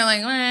of them you're kind of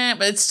like, meh,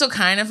 but it's still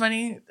kind of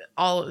funny.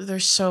 They're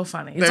so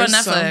funny. It's on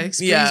Netflix.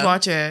 Please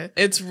watch it.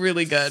 It's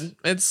really good.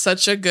 It's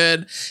such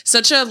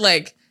a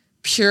like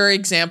pure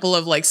example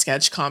of like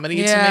sketch comedy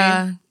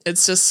to me.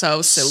 It's just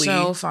so silly.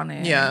 So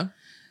funny. Yeah.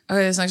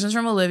 Okay, this next one's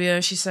from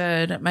Olivia. She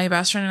said, my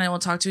best friend and I will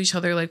talk to each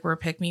other like we're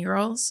pick-me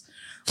girls.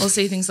 We'll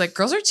say things like,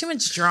 girls are too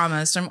much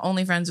drama, so I'm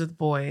only friends with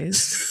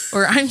boys.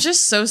 Or I'm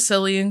just so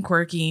silly and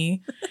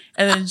quirky.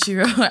 And then she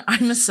wrote,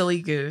 I'm a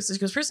silly goose. She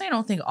goes, personally, I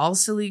don't think all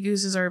silly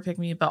gooses are a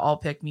pick-me, but all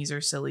pick-me's are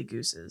silly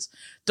gooses.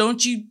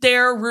 Don't you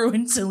dare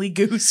ruin silly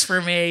goose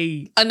for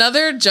me.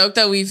 Another joke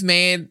that we've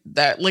made,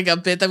 that like a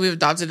bit that we've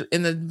adopted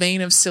in the vein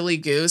of silly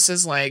goose,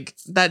 is like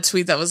that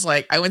tweet that was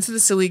like, I went to the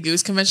silly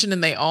goose convention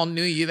and they all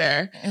knew you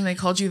there. And they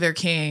called you their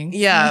king.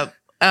 Yeah.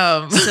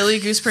 Silly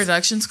Goose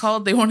Productions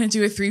called. They want to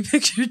do a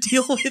 3-picture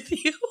deal with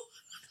you.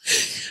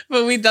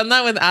 But we've done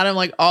that with Adam,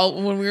 like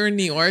when we were in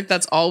New York,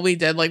 that's all we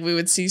did. Like we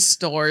would see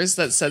stores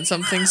that said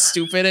something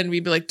stupid and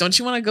we'd be like, don't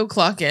you want to go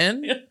clock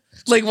in? Yeah.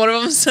 Like one of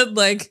them said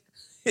like,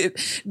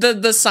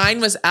 the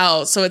sign was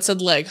out. So it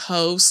said like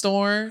Ho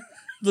store.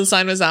 The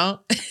sign was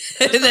out.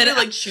 And then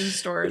like shoe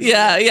stores.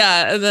 Yeah.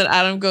 Yeah. And then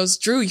Adam goes,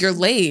 Drew, you're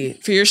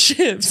late for your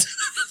shift.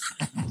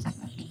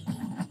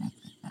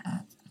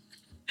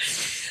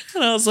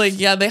 And I was like,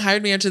 yeah, they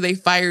hired me after they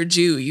fired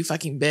you, you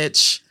fucking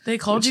bitch. They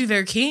called you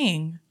their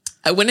king.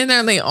 I went in there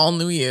and they all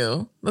knew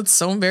you. That's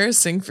so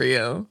embarrassing for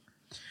you.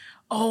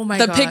 Oh my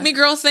God. The pick me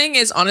girl thing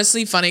is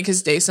honestly funny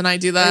because Dace and I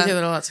do that. I do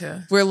that a lot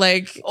too. We're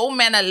like, oh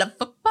man, I love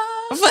football.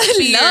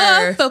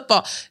 I love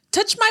football.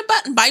 Touch my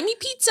butt and buy me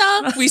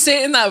pizza. We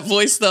say it in that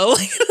voice though.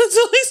 Like it's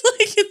always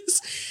like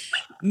it's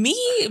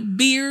me,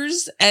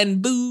 beers,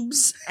 and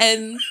boobs,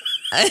 and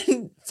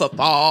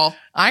football.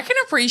 I can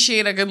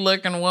appreciate a good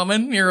looking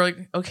woman. You're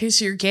like, okay,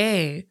 so you're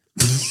gay.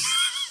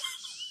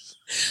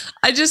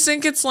 I just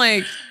think it's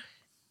like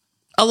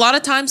a lot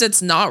of times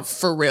it's not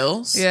for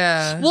reals.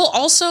 Yeah. Well,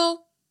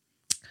 also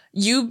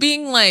you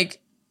being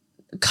like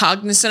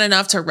cognizant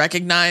enough to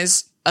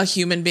recognize a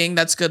human being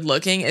that's good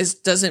looking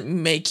doesn't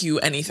make you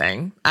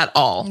anything at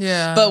all.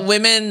 Yeah. But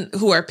women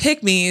who are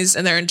pick-me's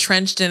and they're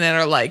entrenched in it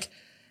are like,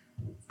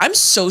 I'm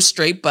so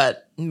straight,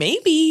 but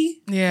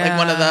maybe. Yeah. Like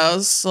one of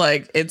those.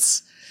 Like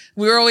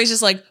we were always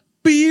just like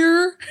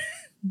beer,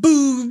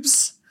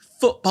 boobs,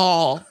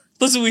 football.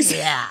 That's what we say.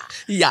 Yeah.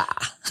 Yeah.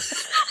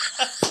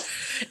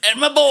 And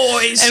my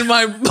boys. And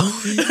my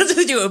boys. That's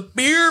what do.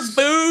 Beer,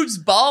 boobs,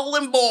 ball,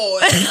 and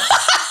boys.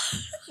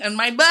 And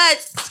my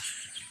butt.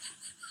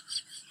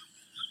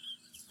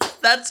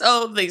 That's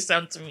how they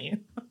sound to me.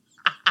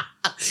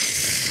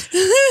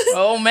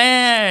 Oh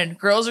man,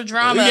 girls are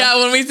drama.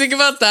 Yeah, when we think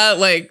about that,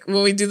 like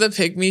when we do the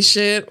pick me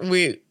shit,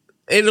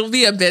 it'll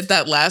be a bit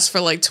that lasts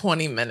for like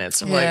 20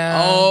 minutes. I'm like,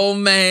 oh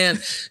man,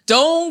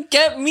 don't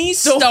get me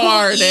started.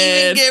 Don't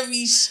even get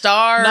me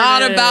started.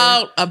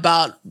 Not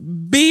about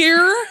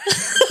beer,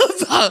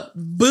 about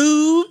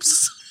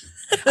boobs.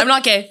 I'm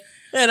not gay.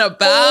 And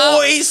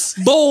about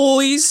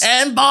boys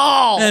and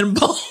balls.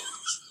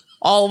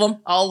 All of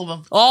them. All of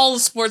them. All the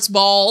sports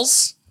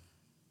balls.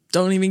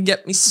 Don't even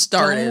get me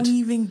started. Don't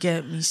even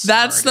get me started.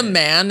 That's the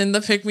man in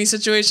the pick me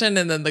situation.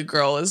 And then the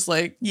girl is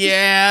like,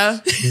 yeah.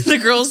 The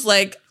girl's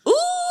like, ooh,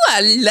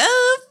 I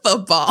love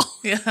football.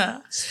 Yeah.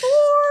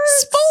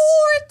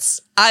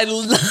 Sports. I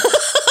love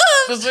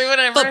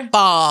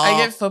football. I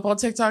get football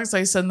TikToks.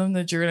 I send them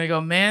to Drew and I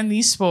go, man,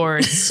 these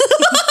sports.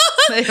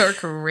 They are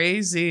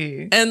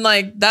crazy. And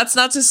like, that's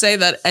not to say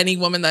that any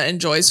woman that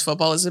enjoys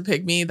football is a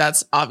pygmy.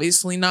 That's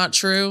obviously not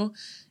true.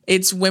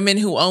 It's women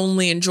who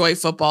only enjoy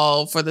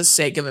football for the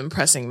sake of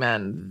impressing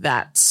men.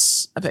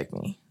 That's a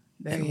pygmy.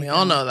 And we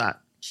all know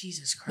that.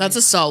 Jesus Christ. That's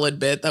a solid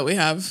bit that we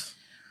have.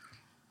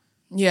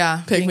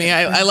 Yeah. Pygmy.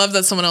 I love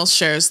that someone else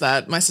shares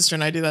that. My sister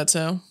and I do that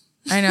too.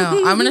 I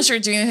know. I'm going to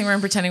start doing anything where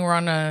I'm pretending we're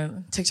on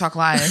a TikTok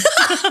live.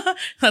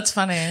 That's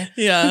funny.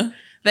 Yeah.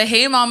 The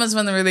Hey Mamas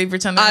when they really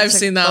pretend. I've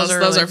seen those.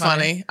 Those are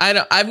funny.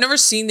 I've never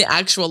seen the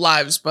actual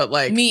lives, but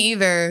like me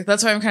either.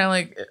 That's why I'm kind of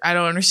like I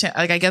don't understand.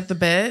 Like I get the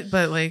bit,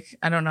 but like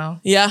I don't know.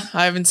 Yeah,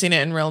 I haven't seen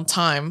it in real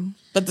time,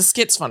 but the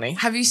skit's funny.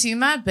 Have you seen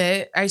that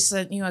bit? I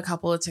sent you a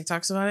couple of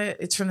TikToks about it.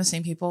 It's from the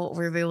same people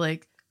where they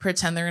like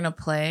pretend they're in a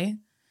play,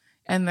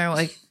 and they're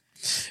like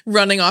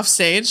running off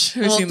stage.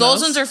 Well,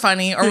 those ones are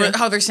funny, or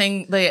how they're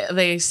saying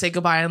they say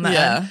goodbye in the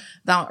end.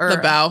 The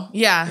bow.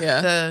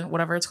 Yeah. The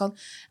whatever it's called.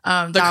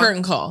 The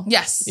curtain call.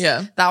 Yes.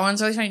 Yeah. That one's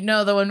really funny.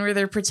 No, the one where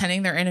they're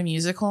pretending they're in a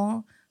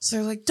musical. So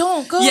they're like,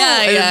 don't go.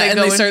 Yeah, and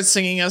they start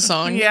singing a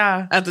song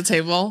at the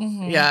table.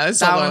 Mm-hmm. Yeah, I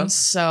saw that one's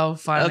so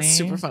funny. That's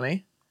super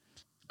funny.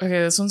 Okay,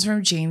 this one's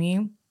from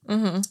Jamie.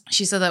 Mm-hmm.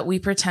 She said that we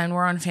pretend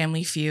we're on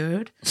Family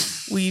Feud.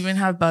 We even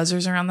have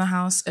buzzers around the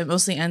house. It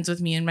mostly ends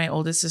with me and my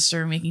oldest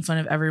sister making fun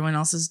of everyone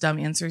else's dumb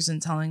answers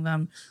and telling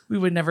them we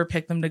would never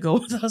pick them to go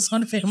with us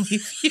on Family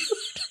Feud.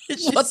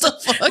 What the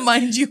fuck?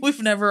 Mind you,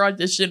 we've never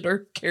auditioned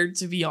or cared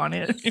to be on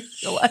it in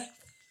real life.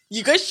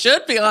 You guys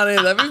should be on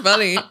it. That'd be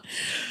funny.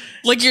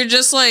 Like, you're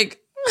just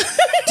like,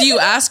 do you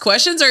ask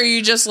questions or are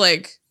you just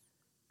like,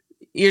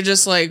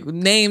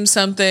 name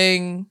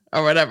something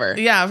or whatever?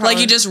 Yeah, probably.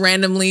 Like you just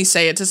randomly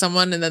say it to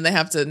someone and then they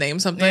have to name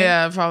something.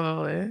 Yeah,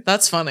 probably.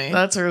 That's funny.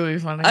 That's really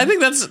funny. I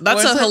think that's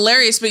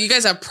hilarious. But you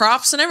guys have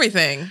props and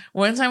everything.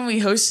 One time we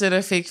hosted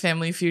a fake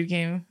Family Feud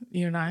game,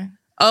 you and I.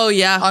 Oh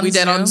yeah, we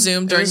did on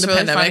Zoom during the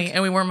pandemic, funny.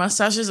 And we wore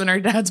mustaches and our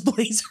dad's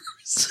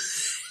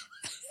blazers.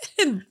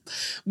 And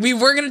we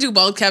were gonna do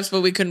bald caps,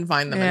 but we couldn't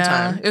find them in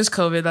time. It was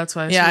COVID. That's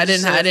why. Yeah, I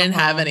didn't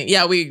have any.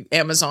 Yeah, we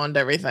Amazoned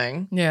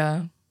everything.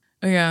 Yeah.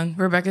 Yeah,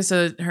 Rebecca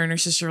said her and her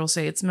sister will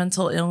say it's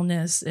mental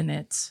illness in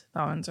it.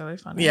 That one's really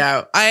funny.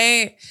 Yeah,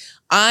 I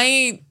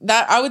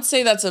would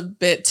say that's a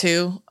bit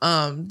too.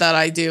 That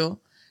I do,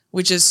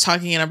 which is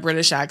talking in a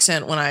British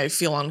accent when I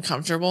feel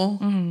uncomfortable.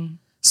 Mm-hmm.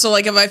 So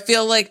like if I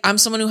feel like I'm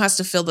someone who has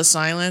to fill the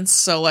silence.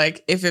 So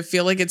like if it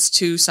feel like it's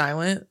too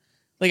silent,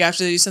 like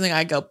after they do something,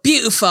 I go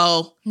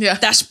beautiful. Yeah,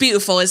 that's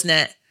beautiful, isn't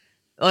it?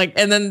 Like,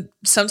 and then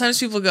sometimes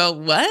people go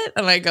what,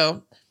 and I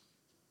go.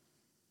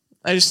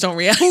 I just don't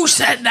react. Who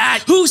said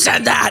that? Who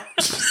said that?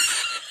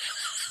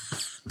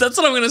 That's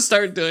what I'm going to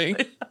start doing.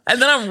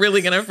 And then I'm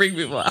really going to freak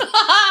people out.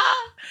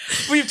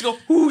 We have to go,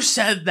 who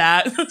said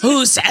that?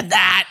 Who said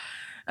that?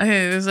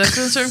 Okay, this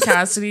is from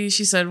Cassidy.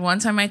 She said, one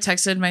time I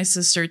texted my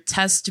sister,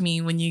 test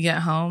me when you get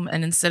home.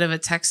 And instead of a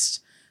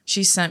text,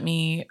 she sent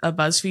me a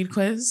BuzzFeed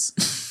quiz.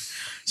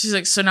 She's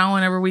like, so now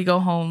whenever we go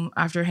home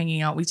after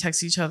hanging out, we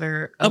text each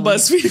other a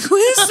BuzzFeed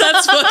quiz.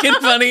 That's fucking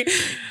funny.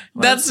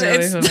 That's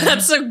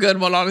a good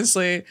one,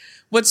 honestly.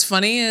 What's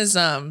funny is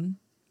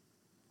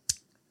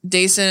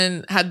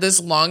Dason had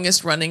this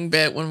longest running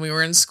bit when we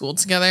were in school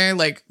together.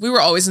 Like we were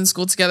always in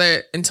school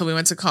together until we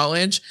went to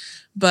college.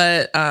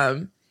 But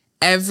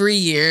every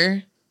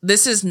year,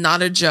 this is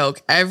not a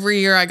joke. Every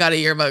year I got a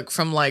yearbook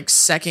from like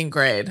second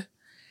grade.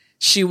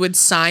 She would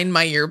sign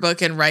my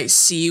yearbook and write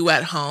 "See you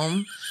at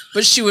home."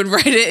 But she would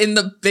write it in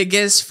the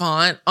biggest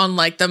font on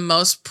like the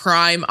most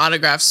prime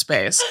autograph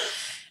space.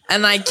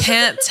 And I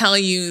can't tell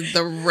you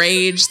the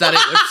rage that it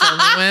would fill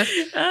me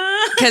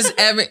with. Because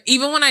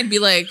even when I'd be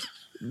like,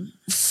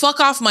 fuck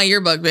off my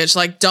yearbook, bitch.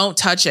 Like, don't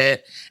touch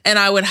it. And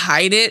I would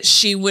hide it.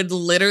 She would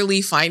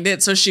literally find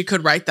it so she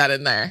could write that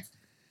in there.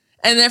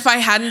 And if I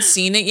hadn't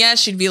seen it yet,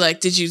 she'd be like,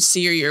 did you see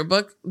your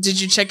yearbook?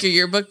 Did you check your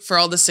yearbook for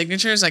all the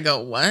signatures? I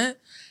go, what?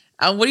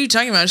 What are you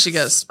talking about? She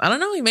goes, I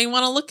don't know. You may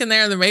want to look in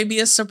there. There may be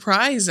a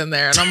surprise in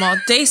there. And I'm all,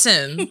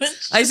 Dason.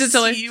 I used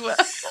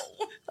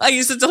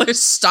to tell her,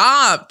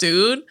 stop,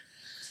 dude.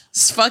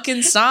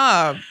 Fucking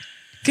stop.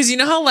 Because you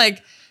know how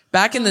like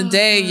back in the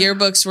day,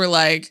 yearbooks were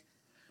like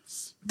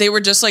they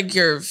were just like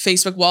your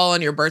Facebook wall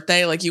on your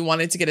birthday. Like you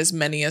wanted to get as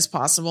many as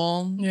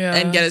possible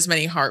and get as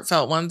many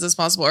heartfelt ones as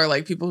possible, or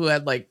like people who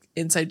had like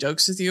inside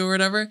jokes with you or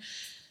whatever.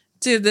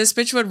 Dude, this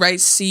bitch would write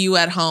 "see you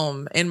at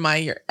home" in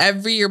my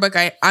every yearbook.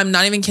 I'm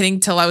not even kidding.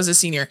 Till I was a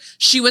senior,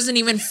 she wasn't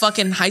even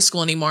fucking high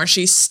school anymore.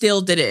 She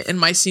still did it in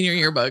my senior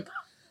yearbook,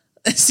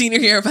 senior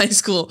year of high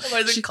school.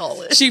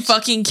 She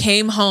fucking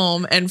came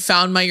home and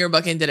found my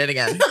yearbook and did it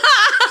again.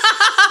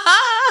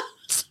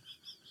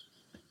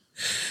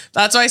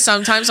 That's why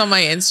sometimes on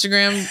my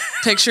Instagram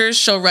pictures,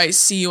 she'll write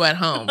 "see you at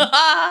home."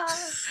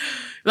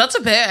 That's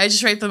a bit. I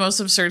just write the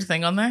most absurd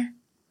thing on there.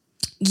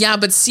 Yeah,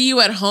 but "see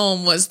you at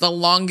home" was the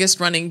longest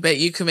running bit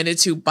you committed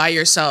to by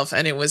yourself,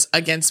 and it was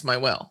against my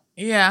will.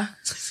 Yeah.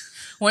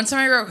 One time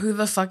I wrote "who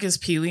the fuck is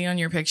Peely" on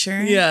your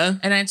picture. Yeah.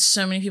 And I had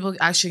so many people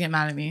actually get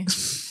mad at me.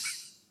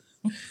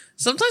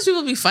 Sometimes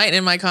people be fighting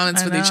in my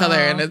comments with each other,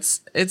 and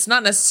it's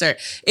not necessary.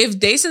 If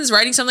Dayson's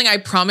writing something, I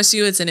promise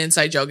you it's an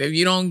inside joke. If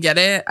you don't get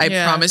it, I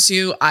promise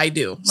you I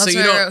do. That's so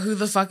you don't. Who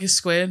the fuck is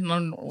Squid?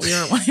 On one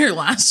of your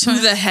last. Who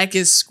the heck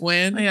is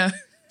Squid? Yeah.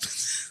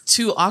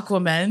 2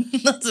 Aquamen.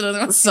 That's another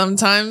one.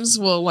 Sometimes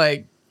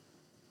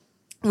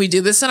we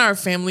do this in our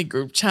family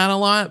group chat a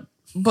lot,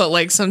 but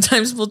like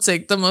sometimes we'll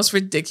take the most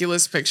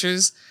ridiculous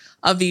pictures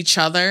of each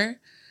other.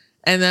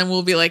 And then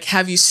we'll be like,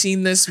 "Have you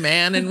seen this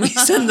man?" And we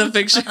send the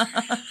picture.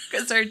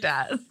 Because our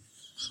dad.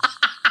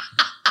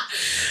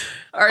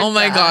 Oh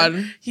my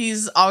God.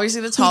 He's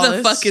obviously the tallest. Who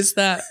the fuck is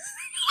that?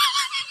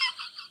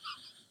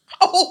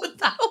 Oh,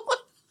 that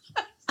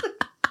one.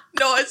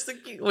 No, it's the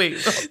cute.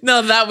 Wait.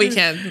 No, that we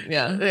can.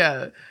 Yeah.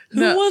 Yeah.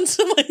 Who wants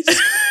some ice cream?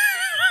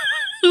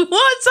 Who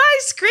wants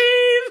ice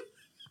cream?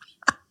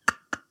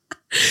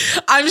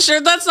 I'm sure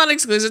that's not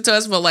exclusive to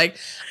us, but like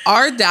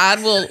our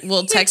dad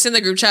will text in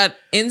the group chat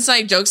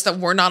inside jokes that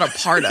we're not a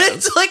part of.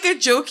 It's like a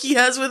joke he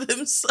has with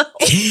himself.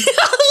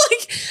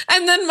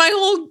 And then my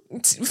whole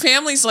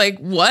family's like,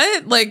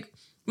 "What?" Like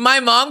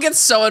my mom gets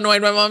so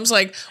annoyed. My mom's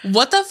like,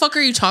 "What the fuck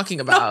are you talking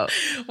about?"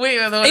 Wait,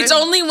 it's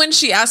only when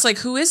she asks like,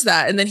 "Who is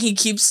that?" And then he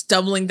keeps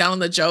doubling down on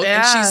the joke,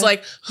 and she's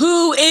like,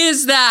 "Who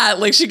is that?"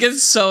 Like she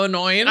gets so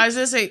annoyed. I was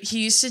gonna say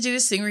he used to do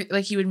this thing where,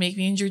 like he would make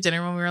me and Drew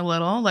dinner when we were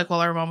little, like while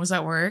our mom was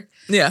at work.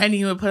 Yeah, and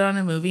he would put on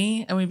a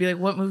movie, and we'd be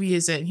like, "What movie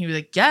is it?" And he'd be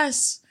like,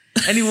 "Guess,"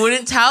 and he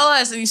wouldn't tell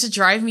us, and he used to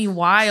drive me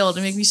wild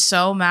and make me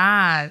so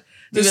mad.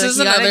 This is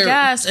another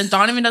guess, and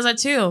Donovan does that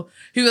too.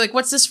 He'll be like,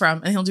 "What's this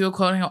from?" And he'll do a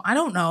quote, and I go, "I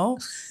don't know."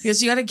 He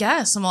goes, "You got to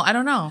guess." I'm like, "I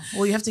don't know."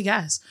 Well, you have to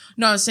guess.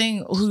 No, I was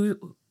saying,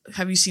 "Who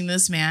have you seen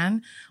this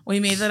man?" We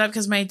made that up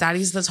because my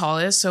daddy's the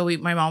tallest, so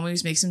my mom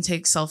always makes him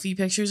take selfie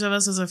pictures of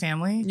us as a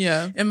family.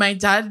 Yeah, and my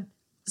dad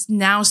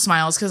now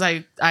smiles because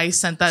I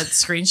sent that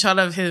screenshot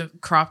of him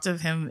cropped of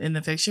him in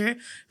the picture,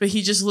 but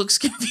he just looks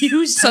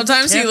confused.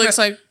 Sometimes he looks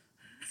like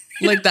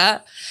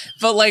that,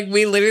 but like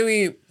we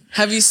literally.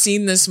 Have you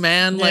seen this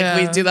man?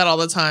 Like we do that all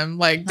the time.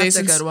 Like that's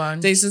a good one.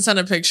 Dason sent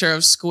a picture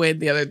of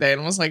Squid the other day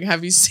and was like,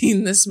 "Have you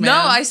seen this man?" No,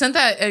 I sent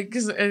that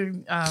because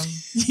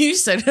you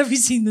said, "Have you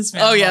seen this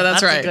man?" Oh yeah,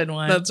 that's right. A good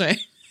one. That's right.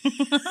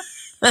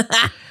 I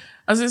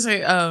was gonna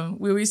say,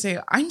 we always say,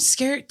 "I'm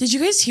scared." Did you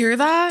guys hear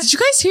that? Did you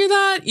guys hear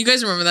that? You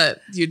guys remember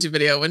that YouTube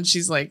video when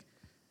she's like,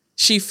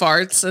 she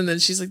farts and then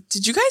she's like,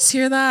 "Did you guys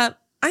hear that?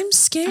 I'm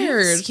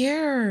scared." I'm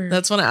scared.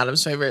 That's one of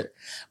Adam's favorite.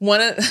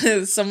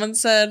 Someone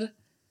said,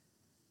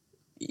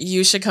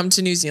 "You should come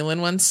to New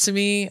Zealand once to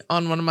me"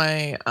 on one of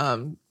my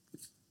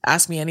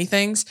Ask Me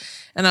Anythings.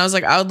 And I was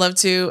like, I would love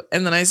to.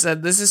 And then I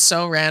said, this is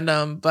so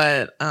random,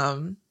 but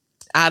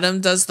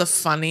Adam does the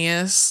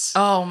funniest.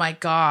 Oh my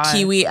God.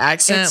 Kiwi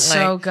accent. It's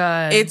so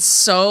good. It's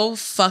so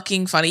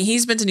fucking funny.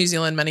 He's been to New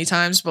Zealand many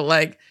times, but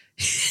like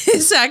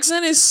his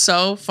accent is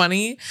so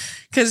funny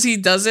because he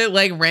does it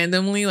like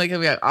randomly. Like he'll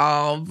be like,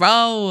 "Oh,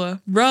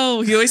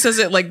 bro." He always says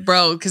it like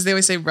bro because they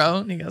always say bro.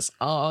 And he goes,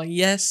 "Oh,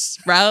 yes,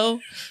 bro."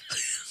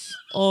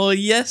 Oh,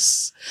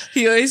 yes.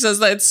 He always says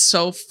that. It's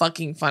so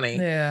fucking funny.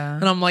 Yeah.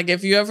 And I'm like,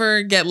 if you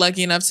ever get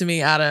lucky enough to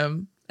meet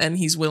Adam and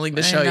he's willing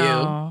to show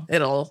you,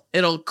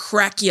 it'll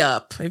crack you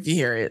up if you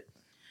hear it.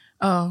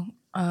 Oh,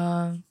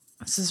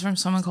 this is from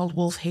someone called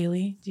Wolf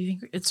Haley. Do you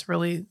think it's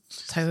really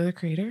Tyler, the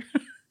Creator?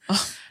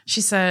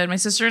 She said, "My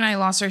sister and I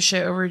lost our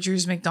shit over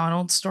Drew's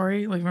McDonald's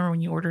story. Like, remember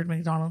when you ordered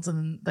McDonald's and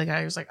then the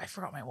guy was like, I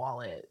forgot my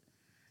wallet."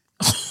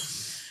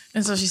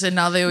 And so she said,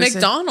 now they always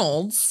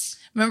McDonald's.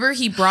 Remember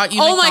he brought you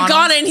McDonald's? My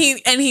God,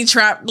 and he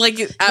trapped like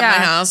at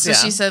my house. So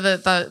she said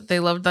that they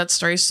loved that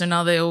story. So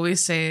now they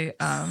always say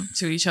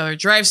to each other,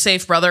 "Drive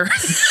safe, brother."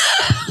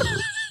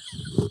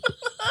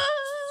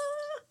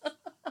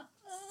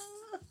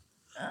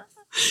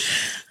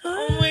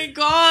 Oh my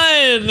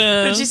God.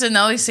 And she said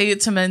now they say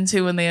it to men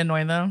too when they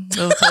annoy them.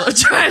 They'll tell them,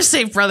 "Drive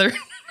safe, brother."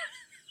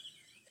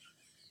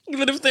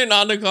 Even if they're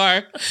not in a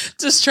car,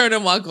 just turn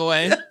and walk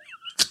away.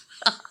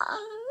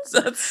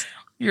 That's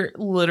your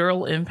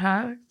literal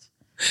impact.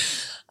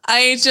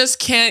 I just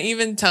can't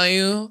even tell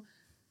you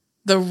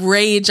the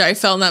rage I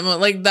felt in that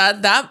moment. Like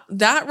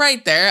that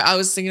right there, I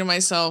was thinking to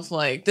myself,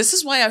 like, this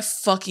is why I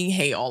fucking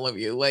hate all of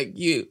you. Like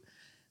you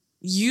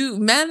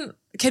men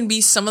can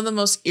be some of the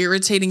most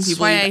irritating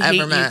people you've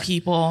ever met.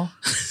 People.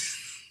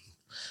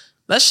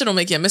 That shit'll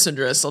make you a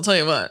misandrist, I'll tell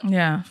you what.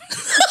 Yeah.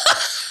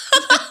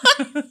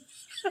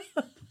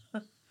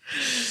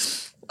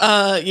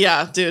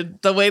 Yeah,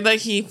 dude. The way that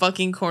he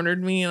fucking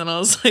cornered me, and I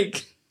was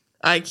like,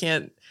 I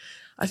can't.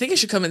 I think I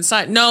should come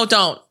inside. No,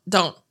 don't.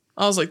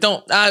 I was like,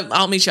 don't.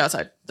 I'll meet you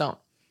outside. Don't.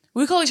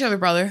 We call each other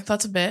brother.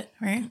 That's a bit,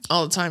 right?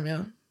 All the time,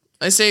 yeah.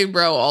 I say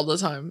bro all the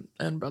time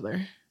and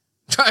brother.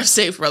 Drive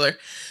safe, brother.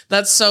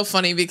 That's so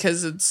funny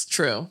because it's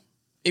true.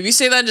 If you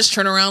say that, just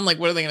turn around. Like,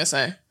 what are they gonna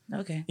say?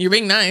 Okay. You're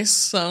being nice,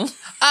 so.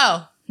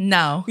 Oh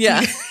no.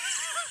 Yeah.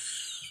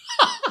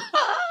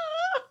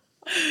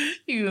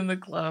 You in the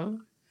club.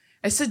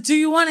 I said, do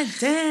you want to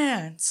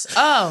dance?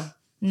 Oh,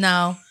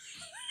 no.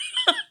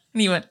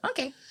 And he went,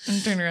 okay.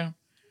 And turned around.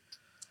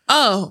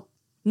 Oh,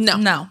 no.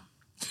 No.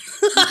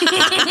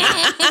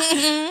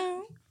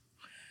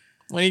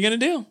 What are you going to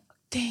do?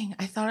 Dang,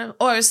 I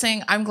was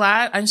saying,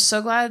 I'm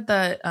so glad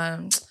that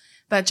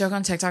that joke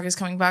on TikTok is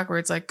coming back where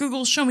it's like,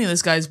 Google, show me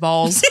this guy's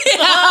balls.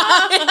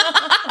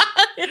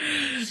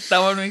 That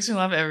one makes me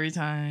laugh every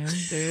time,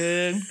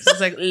 dude. 'Cause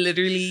it's like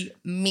literally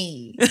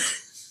me.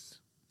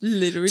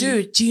 Literally.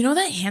 Dude, do you know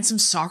that handsome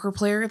soccer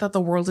player that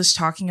the world is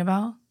talking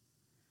about?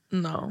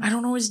 No. I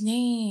don't know his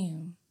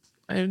name.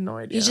 I have no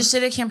idea. He just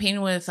did a campaign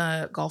with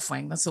Golf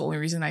Wang. That's the only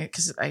reason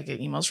because I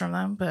get emails from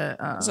them. But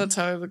is that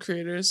Tyler, the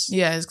creators?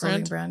 Yeah, his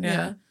clothing brand.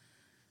 Yeah.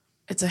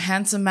 It's a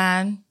handsome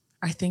man.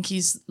 I think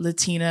he's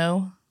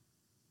Latino.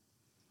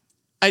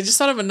 I just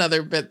thought of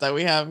another bit that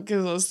we have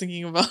because I was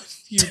thinking about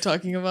you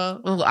talking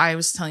about. Well, I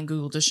was telling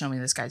Google to show me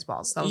this guy's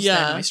balls. That was the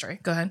end of my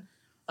story. Go ahead.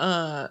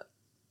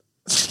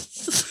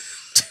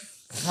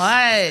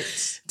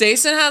 What?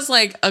 Dason has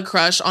like a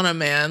crush on a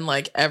man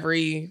like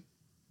every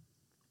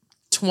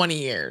 20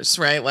 years,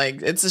 right?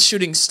 Like it's a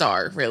shooting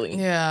star, really.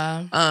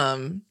 Yeah.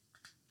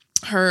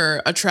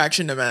 Her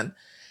attraction to men.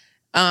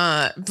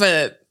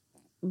 But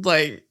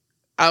like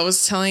I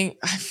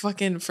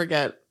fucking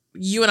forget.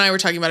 You and I were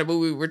talking about it, but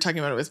we were talking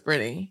about it with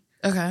Brittany.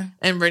 Okay.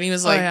 And Brittany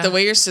was like, the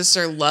way your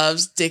sister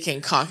loves dick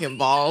and cock and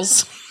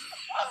balls.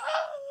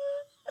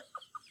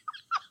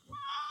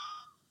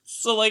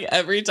 So like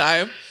every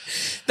time.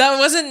 That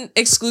wasn't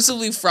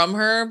exclusively from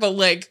her, but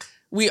like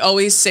we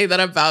always say that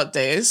about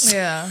Days.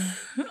 Yeah.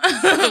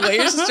 The way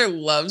your sister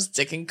loves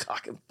dick and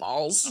cock and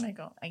balls. And I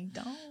go, I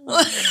don't.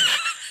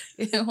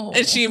 Ew.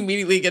 And she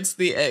immediately gets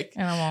the ick.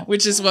 And I won't.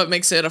 Which is what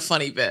makes it a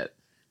funny bit.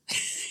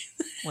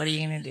 What are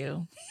you going to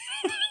do?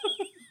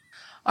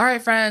 All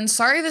right, friends.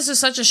 Sorry this is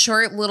such a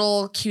short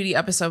little cutie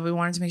episode. We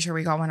wanted to make sure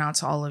we got one out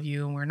to all of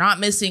you. And we're not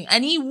missing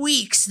any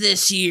weeks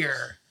this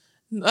year.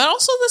 And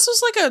also, this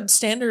was like a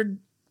standard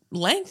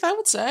length, I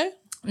would say.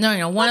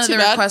 No, one of the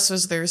requests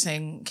was they were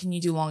saying, can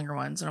you do longer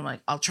ones? And I'm like,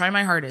 I'll try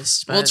my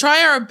hardest. We'll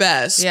try our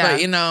best. Yeah.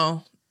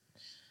 But,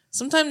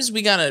 sometimes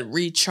we got to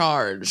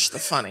recharge the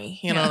funny.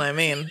 You know what I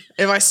mean?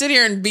 If I sit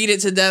here and beat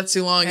it to death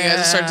too long, you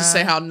guys start to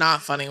say how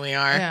not funny we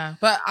are. Yeah.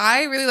 But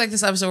I really like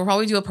this episode. We'll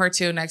probably do a part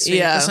 2 next week.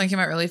 Yeah. This one came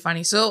out really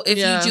funny. So if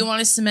you do want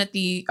to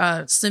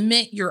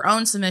submit your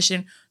own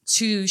submission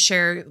to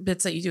share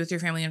bits that you do with your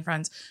family and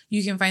friends,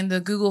 you can find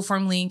the Google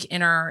form link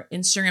in our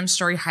Instagram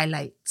story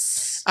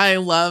highlights. I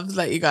love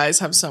that you guys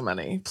have so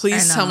many.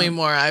 Please tell me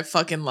more. I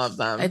fucking love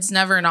them. It's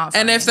never not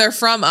funny. And if they're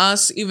from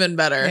us, even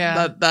better.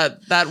 Yeah.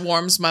 That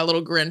warms my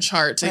little Grinch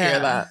heart to hear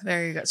that.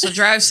 There you go. So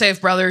drive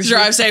safe, brothers.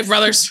 Drive safe,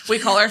 brothers. We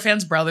call our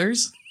fans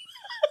brothers.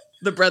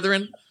 The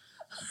brethren.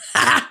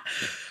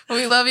 Well,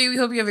 we love you. We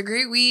hope you have a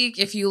great week.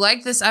 If you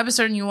like this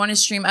episode and you want to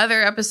stream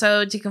other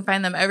episodes, you can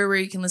find them everywhere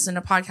you can listen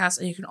to podcasts,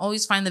 and you can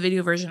always find the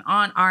video version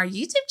on our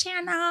YouTube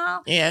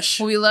channel. Yes.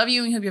 Well, we love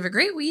you and we hope you have a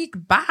great week.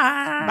 Bye.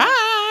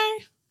 Bye.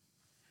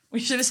 We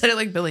should have said it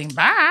like Billy.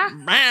 Bye.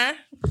 Bye.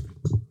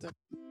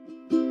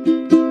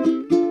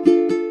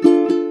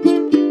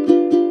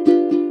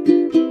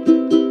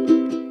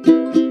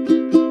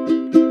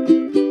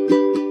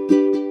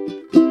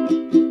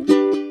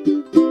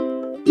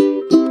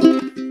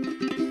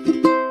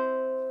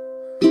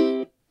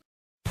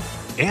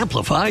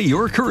 Amplify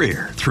your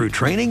career through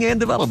training and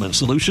development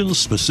solutions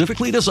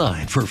specifically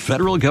designed for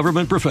federal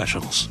government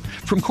professionals.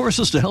 From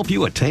courses to help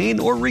you attain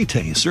or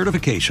retain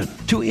certification,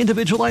 to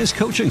individualized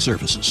coaching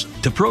services,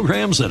 to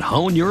programs that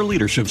hone your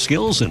leadership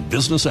skills and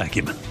business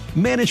acumen,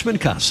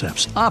 Management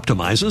Concepts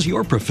optimizes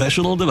your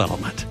professional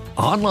development.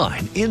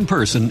 Online, in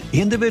person,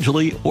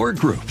 individually, or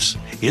groups,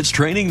 it's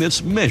training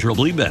that's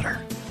measurably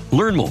better.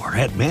 Learn more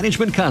at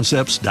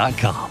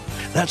managementconcepts.com.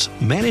 That's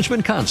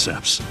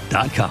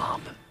managementconcepts.com.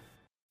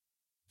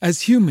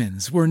 As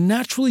humans, we're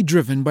naturally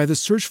driven by the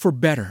search for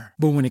better.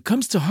 But when it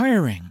comes to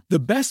hiring, the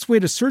best way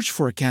to search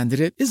for a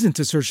candidate isn't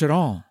to search at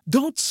all.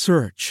 Don't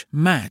search,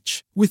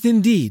 match with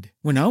Indeed.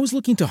 When I was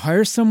looking to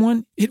hire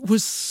someone, it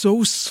was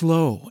so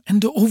slow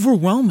and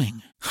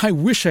overwhelming. I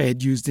wish I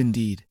had used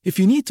Indeed. If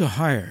you need to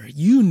hire,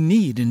 you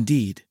need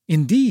Indeed.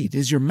 Indeed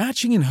is your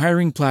matching and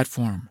hiring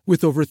platform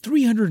with over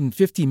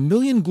 350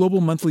 million global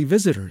monthly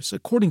visitors,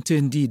 according to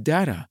Indeed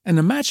data, and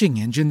a matching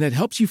engine that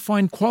helps you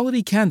find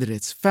quality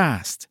candidates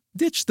fast.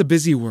 Ditch the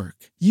busy work.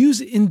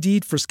 Use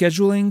Indeed for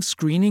scheduling,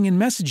 screening,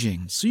 and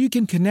messaging so you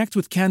can connect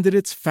with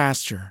candidates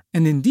faster.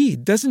 And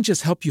Indeed doesn't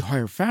just help you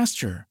hire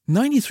faster.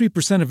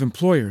 93% of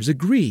employers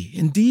agree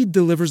Indeed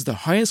delivers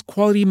the highest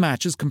quality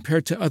matches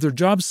compared to other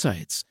job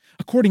sites,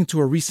 according to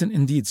a recent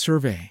Indeed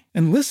survey.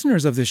 And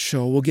listeners of this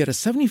show will get a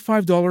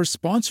 $75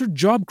 sponsored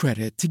job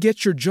credit to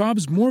get your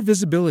jobs more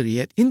visibility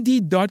at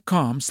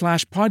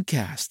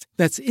Indeed.com/podcast.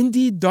 That's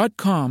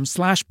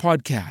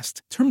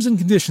Indeed.com/podcast. Terms and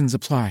conditions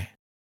apply.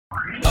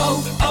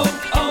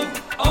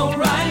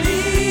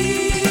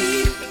 O'Reilly.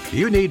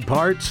 You need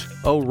parts?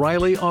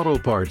 O'Reilly Auto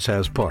Parts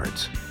has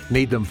parts.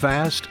 Need them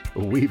fast?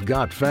 We've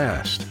got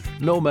fast.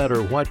 No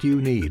matter what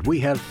you need, we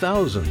have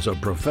thousands of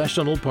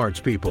professional parts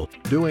people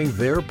doing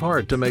their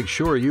part to make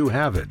sure you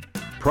have it.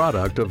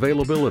 Product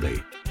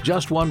availability.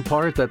 Just one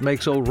part that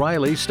makes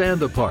O'Reilly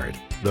stand apart.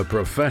 The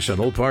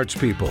professional parts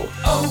people.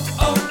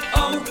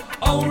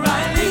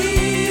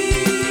 O'Reilly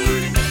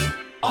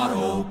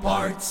Auto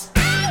Parts.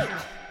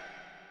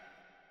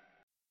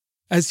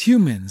 As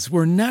humans,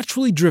 we're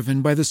naturally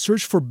driven by the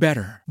search for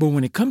better. But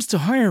when it comes to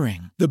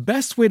hiring, the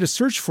best way to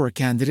search for a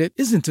candidate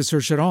isn't to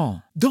search at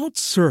all. Don't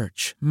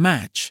search,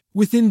 match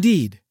with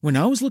Indeed. When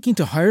I was looking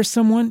to hire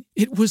someone,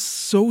 it was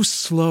so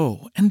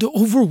slow and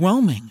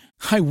overwhelming.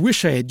 I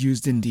wish I had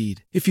used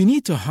Indeed. If you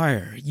need to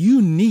hire,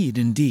 you need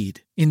Indeed.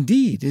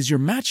 Indeed is your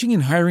matching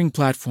and hiring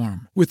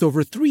platform with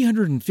over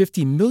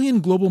 350 million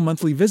global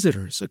monthly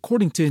visitors,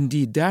 according to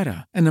Indeed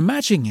data, and a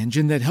matching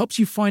engine that helps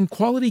you find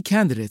quality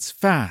candidates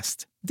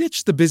fast.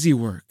 Ditch the busy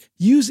work.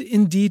 Use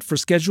Indeed for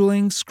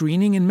scheduling,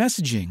 screening, and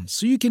messaging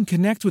so you can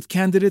connect with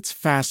candidates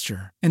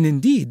faster. And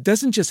Indeed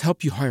doesn't just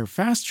help you hire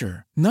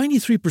faster.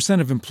 93%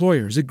 of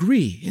employers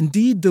agree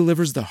Indeed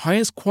delivers the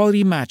highest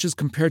quality matches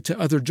compared to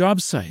other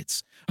job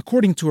sites,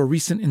 according to a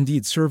recent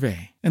Indeed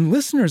survey. And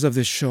listeners of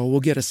this show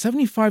will get a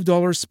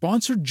 $75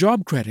 sponsored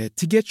job credit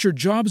to get your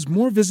jobs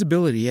more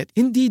visibility at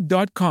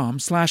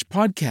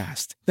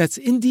Indeed.com/podcast. That's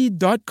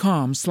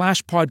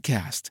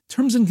Indeed.com/podcast.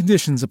 Terms and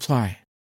conditions apply.